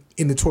in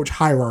the Torch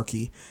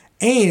hierarchy,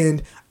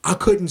 and I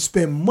couldn't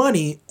spend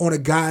money on a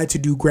guy to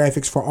do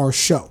graphics for our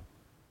show.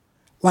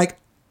 Like,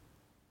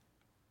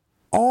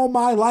 all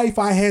my life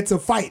I had to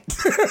fight.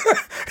 You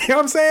know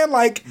what I'm saying?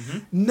 Like,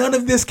 none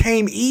of this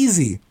came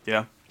easy.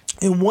 Yeah.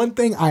 And one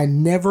thing I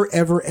never,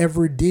 ever,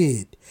 ever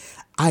did,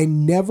 I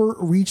never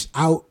reached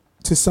out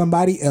to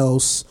somebody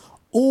else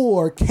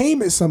or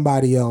came at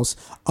somebody else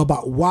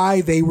about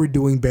why they were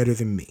doing better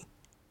than me.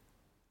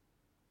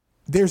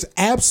 There's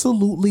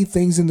absolutely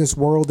things in this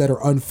world that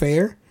are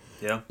unfair.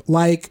 Yeah.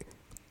 Like,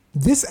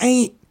 this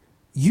ain't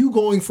you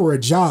going for a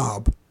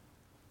job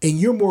and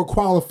you're more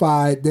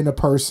qualified than a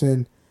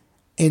person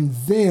and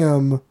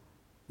them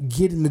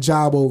getting the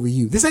job over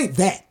you. This ain't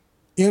that.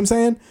 You know what I'm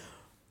saying?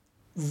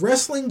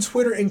 Wrestling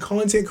Twitter and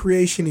content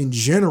creation in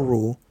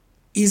general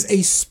is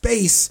a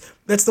space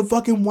that's the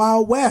fucking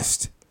Wild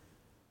West.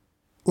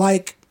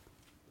 Like,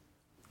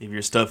 If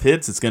your stuff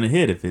hits, it's gonna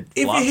hit. If it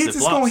flops, hits, it's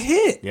flops. gonna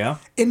hit. Yeah.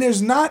 And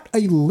there's not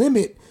a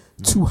limit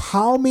to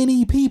how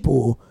many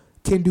people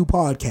can do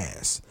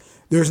podcasts.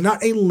 There's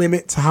not a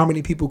limit to how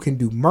many people can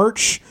do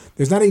merch.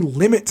 There's not a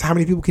limit to how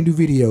many people can do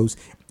videos.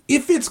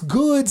 If it's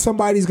good,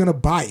 somebody's gonna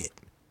buy it.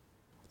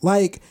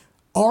 Like,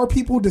 are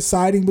people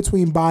deciding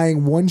between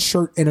buying one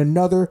shirt and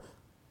another?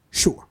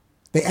 Sure.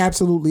 They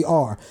absolutely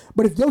are.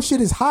 But if your shit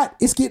is hot,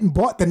 it's getting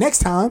bought the next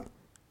time.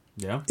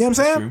 Yeah. You know what I'm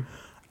saying?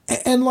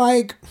 And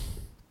like,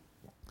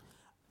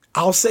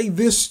 I'll say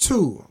this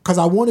too, because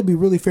I want to be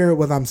really fair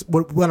with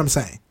what I'm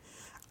saying.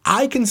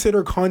 I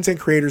consider content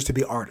creators to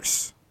be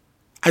artists.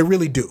 I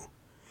really do.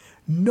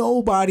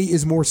 Nobody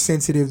is more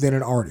sensitive than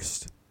an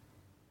artist.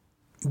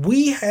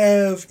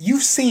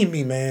 You've seen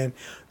me, man.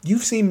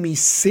 You've seen me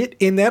sit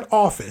in that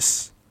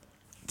office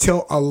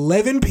till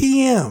 11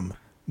 p.m.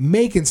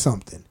 making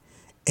something.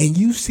 And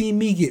you've seen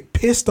me get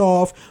pissed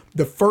off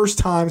the first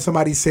time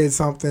somebody said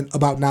something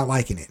about not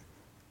liking it.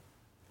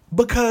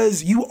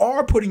 Because you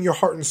are putting your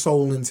heart and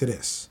soul into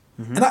this.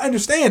 Mm-hmm. And I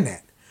understand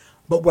that.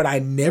 But what I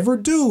never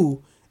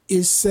do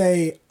is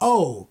say,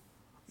 oh,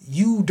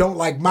 you don't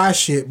like my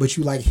shit, but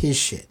you like his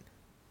shit.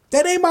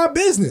 That ain't my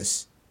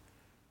business.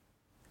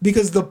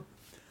 Because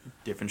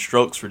different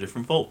strokes for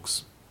different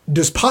folks.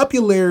 Does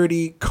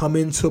popularity come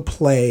into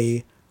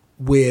play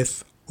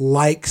with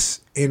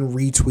likes and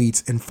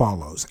retweets and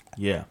follows?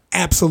 Yeah.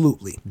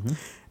 Absolutely. Mm-hmm.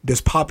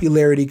 Does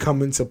popularity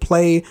come into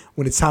play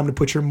when it's time to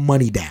put your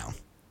money down?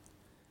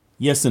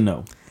 Yes and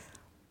no.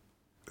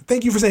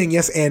 Thank you for saying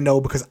yes and no,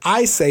 because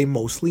I say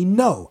mostly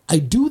no. I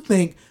do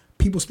think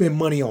people spend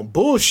money on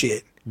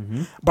bullshit,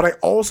 but I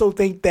also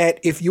think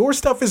that if your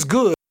stuff is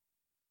good,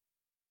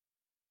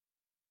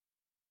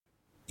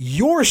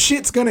 your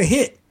shit's gonna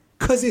hit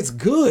because it's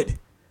good.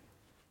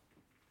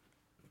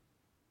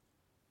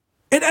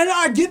 And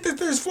I get that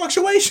there's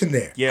fluctuation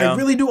there. Yeah. I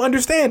really do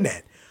understand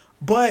that.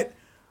 But,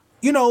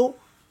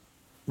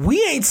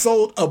 we ain't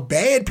sold a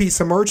bad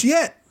piece of merch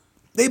yet.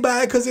 They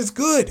buy it because it's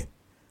good.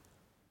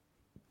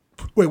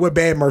 Wait, what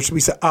bad merch did we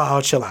say?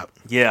 Oh, chill out.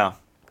 Yeah,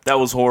 that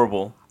was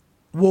horrible.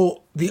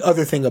 Well, the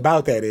other thing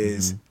about that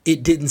is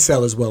it didn't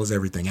sell as well as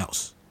everything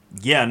else.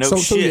 Yeah, no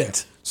shit. So, yeah.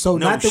 So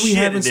no not that we shit,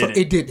 haven't.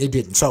 It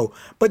didn't. So,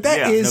 but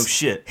that is no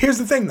shit. Here's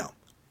the thing, though.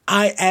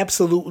 I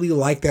absolutely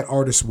like that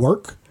artist's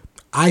work.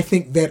 I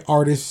think that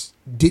artists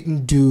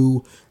didn't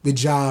do the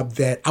job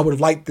that I would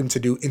have liked them to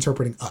do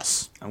interpreting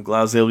us. I'm glad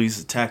I was able to use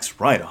the tax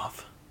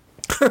write-off.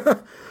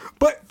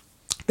 But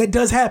that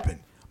does happen.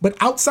 But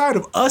outside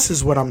of us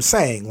is what I'm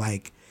saying.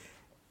 Like,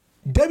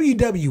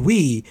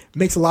 WWE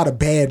makes a lot of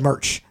bad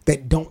merch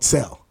that don't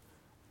sell.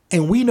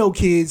 And we know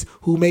kids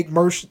who make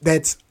merch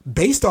that's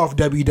based off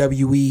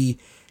WWE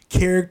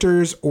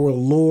characters or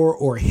lore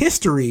or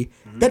history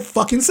that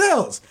fucking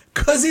sells.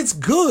 Because it's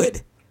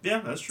good. Yeah,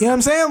 that's true. You know what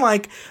I'm saying?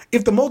 Like,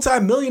 if the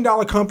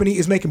multi-million-dollar company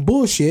is making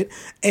bullshit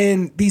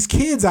and these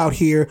kids out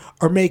here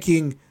are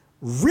making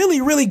really,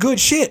 really good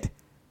shit,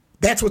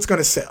 that's what's going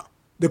to sell.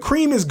 The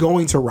cream is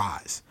going to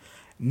rise.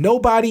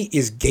 Nobody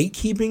is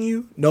gatekeeping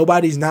you.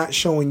 Nobody's not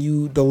showing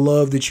you the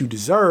love that you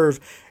deserve.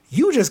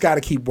 You just got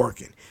to keep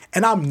working.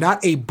 And I'm not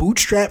a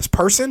bootstraps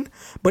person,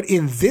 but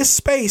in this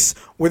space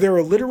where there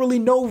are literally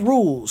no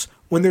rules,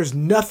 when there's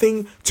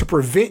nothing to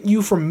prevent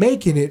you from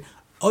making it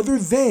other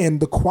than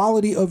the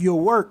quality of your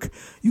work,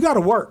 you got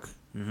to work.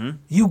 Mm-hmm.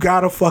 You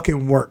got to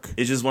fucking work.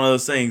 It's just one of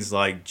those things,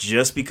 like,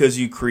 just because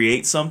you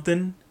create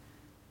something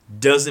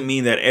doesn't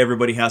mean that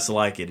everybody has to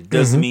like it. It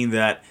doesn't mean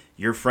that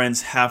your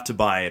friends have to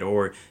buy it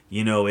or,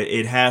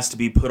 it has to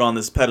be put on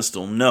this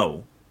pedestal.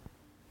 No.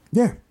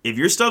 Yeah. If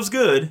your stuff's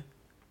good,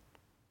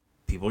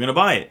 people are going to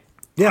buy it.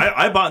 Yeah.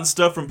 I bought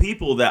stuff from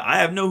people that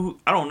I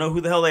don't know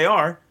who the hell they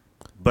are,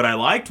 but I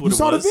liked what you it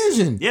saw was. the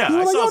vision. Yeah. You I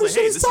were was like, hey,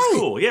 shit this is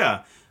cool.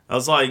 Yeah. I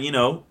was like,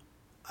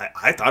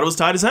 I thought it was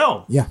tight as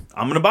hell. Yeah.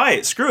 I'm going to buy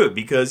it. Screw it.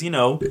 Because,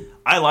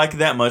 I like it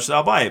that much that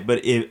I'll buy it.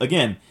 But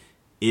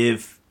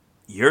if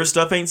your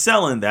stuff ain't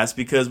selling, that's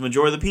because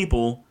majority of the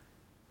people,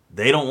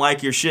 they don't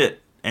like your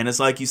shit. And it's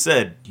like you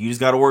said, you just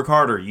got to work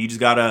harder. You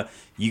got to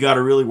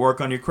really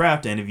work on your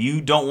craft. And if you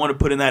don't want to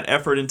put in that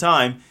effort and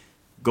time,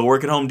 go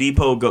work at Home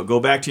Depot. Go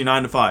back to your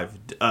 9 to 5.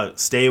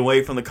 Stay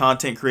away from the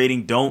content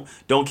creating. Don't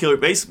kill your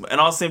base. And at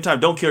the same time,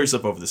 don't kill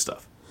yourself over this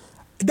stuff.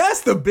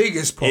 That's the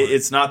biggest part.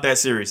 It's not that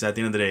serious at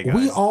the end of the day, guys.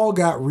 We all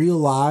got real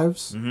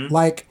lives.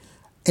 Like,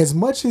 as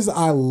much as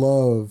I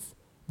love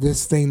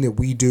this thing that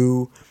we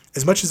do,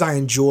 as much as I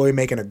enjoy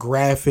making a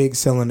graphic,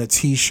 selling a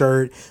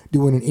t-shirt,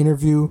 doing an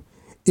interview,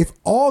 if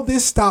all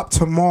this stopped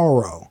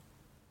tomorrow,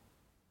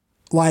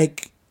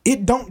 like,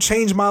 it don't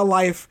change my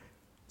life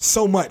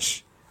so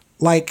much.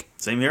 Like,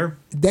 same here.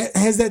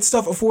 That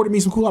stuff afforded me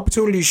some cool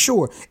opportunities?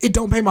 Sure. It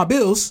don't pay my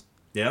bills.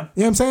 Yeah. You know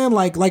what I'm saying?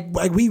 Like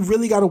we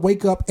really got to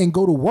wake up and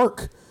go to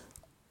work.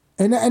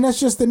 And that's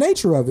just the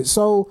nature of it.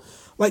 So,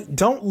 like,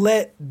 don't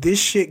let this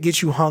shit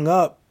get you hung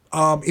up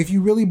If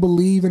you really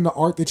believe in the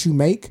art that you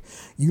make,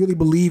 you really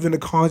believe in the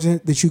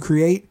content that you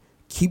create,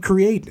 keep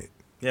creating it.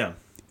 Yeah.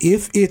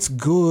 If it's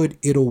good,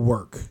 it'll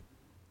work.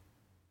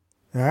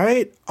 All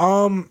right.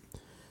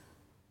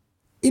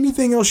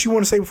 Anything else you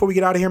want to say before we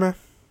get out of here, man?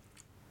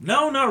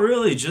 No, not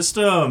really. Just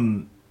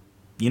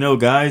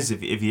guys,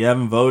 if you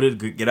haven't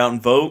voted, get out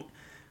and vote.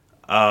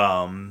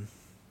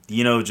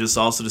 Just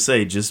also to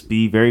say, just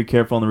be very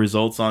careful on the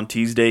results on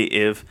Tuesday.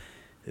 If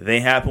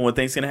they happen, what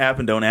think's gonna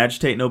happen? Don't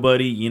agitate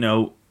nobody.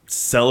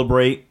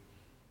 Celebrate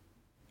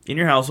in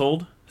your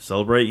household.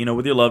 Celebrate,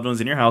 with your loved ones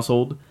in your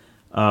household.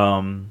 If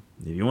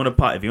you want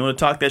to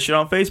talk that shit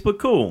on Facebook,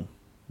 cool.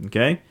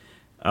 Okay.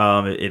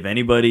 If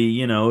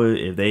anybody,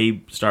 if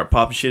they start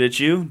popping shit at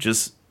you,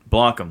 just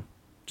block them.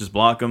 Just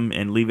block them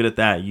and leave it at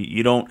that.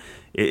 You don't.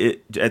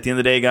 At the end of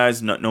the day,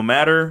 guys, no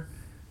matter.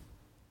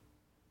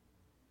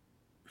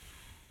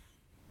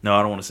 No,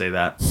 I don't want to say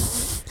that.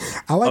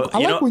 I like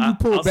when you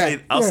pull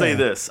back. I'll say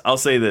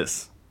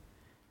this.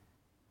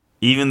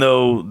 Even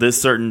though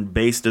this certain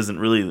base doesn't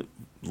really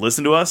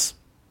listen to us,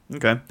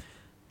 okay.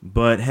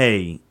 But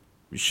hey,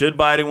 should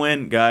Biden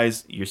win,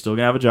 guys, you're still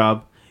gonna have a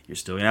job. You're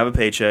still gonna have a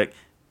paycheck.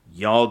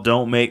 Y'all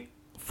don't make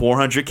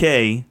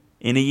 $400K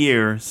in a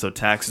year, so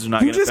taxes are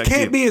not going to affect you. You just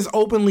can't be as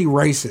openly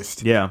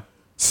racist. Yeah.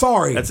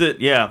 Sorry. That's it,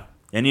 yeah.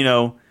 And,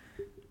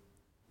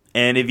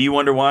 and if you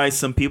wonder why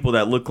some people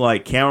that look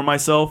like Cameron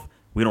myself,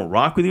 we don't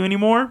rock with you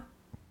anymore,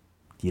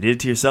 you did it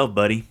to yourself,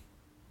 buddy.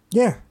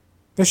 Yeah.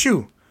 That's you.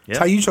 Yep. That's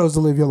how you chose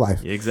to live your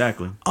life. Yeah,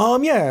 exactly.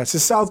 It's the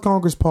South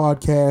Congress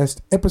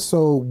Podcast,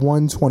 episode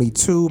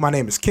 122. My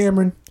name is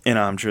Cameron. And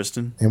I'm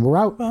Tristan. And we're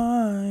out.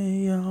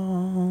 Bye,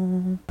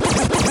 y'all.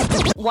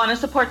 Want to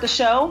support the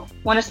show?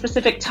 Want a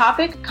specific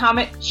topic,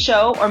 comic,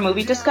 show, or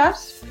movie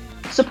discussed?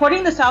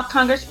 Supporting the South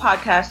Congress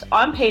Podcast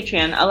on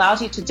Patreon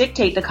allows you to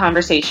dictate the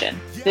conversation.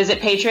 Visit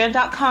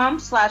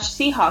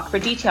patreon.com/Seahawk for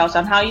details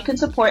on how you can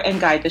support and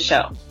guide the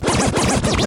show.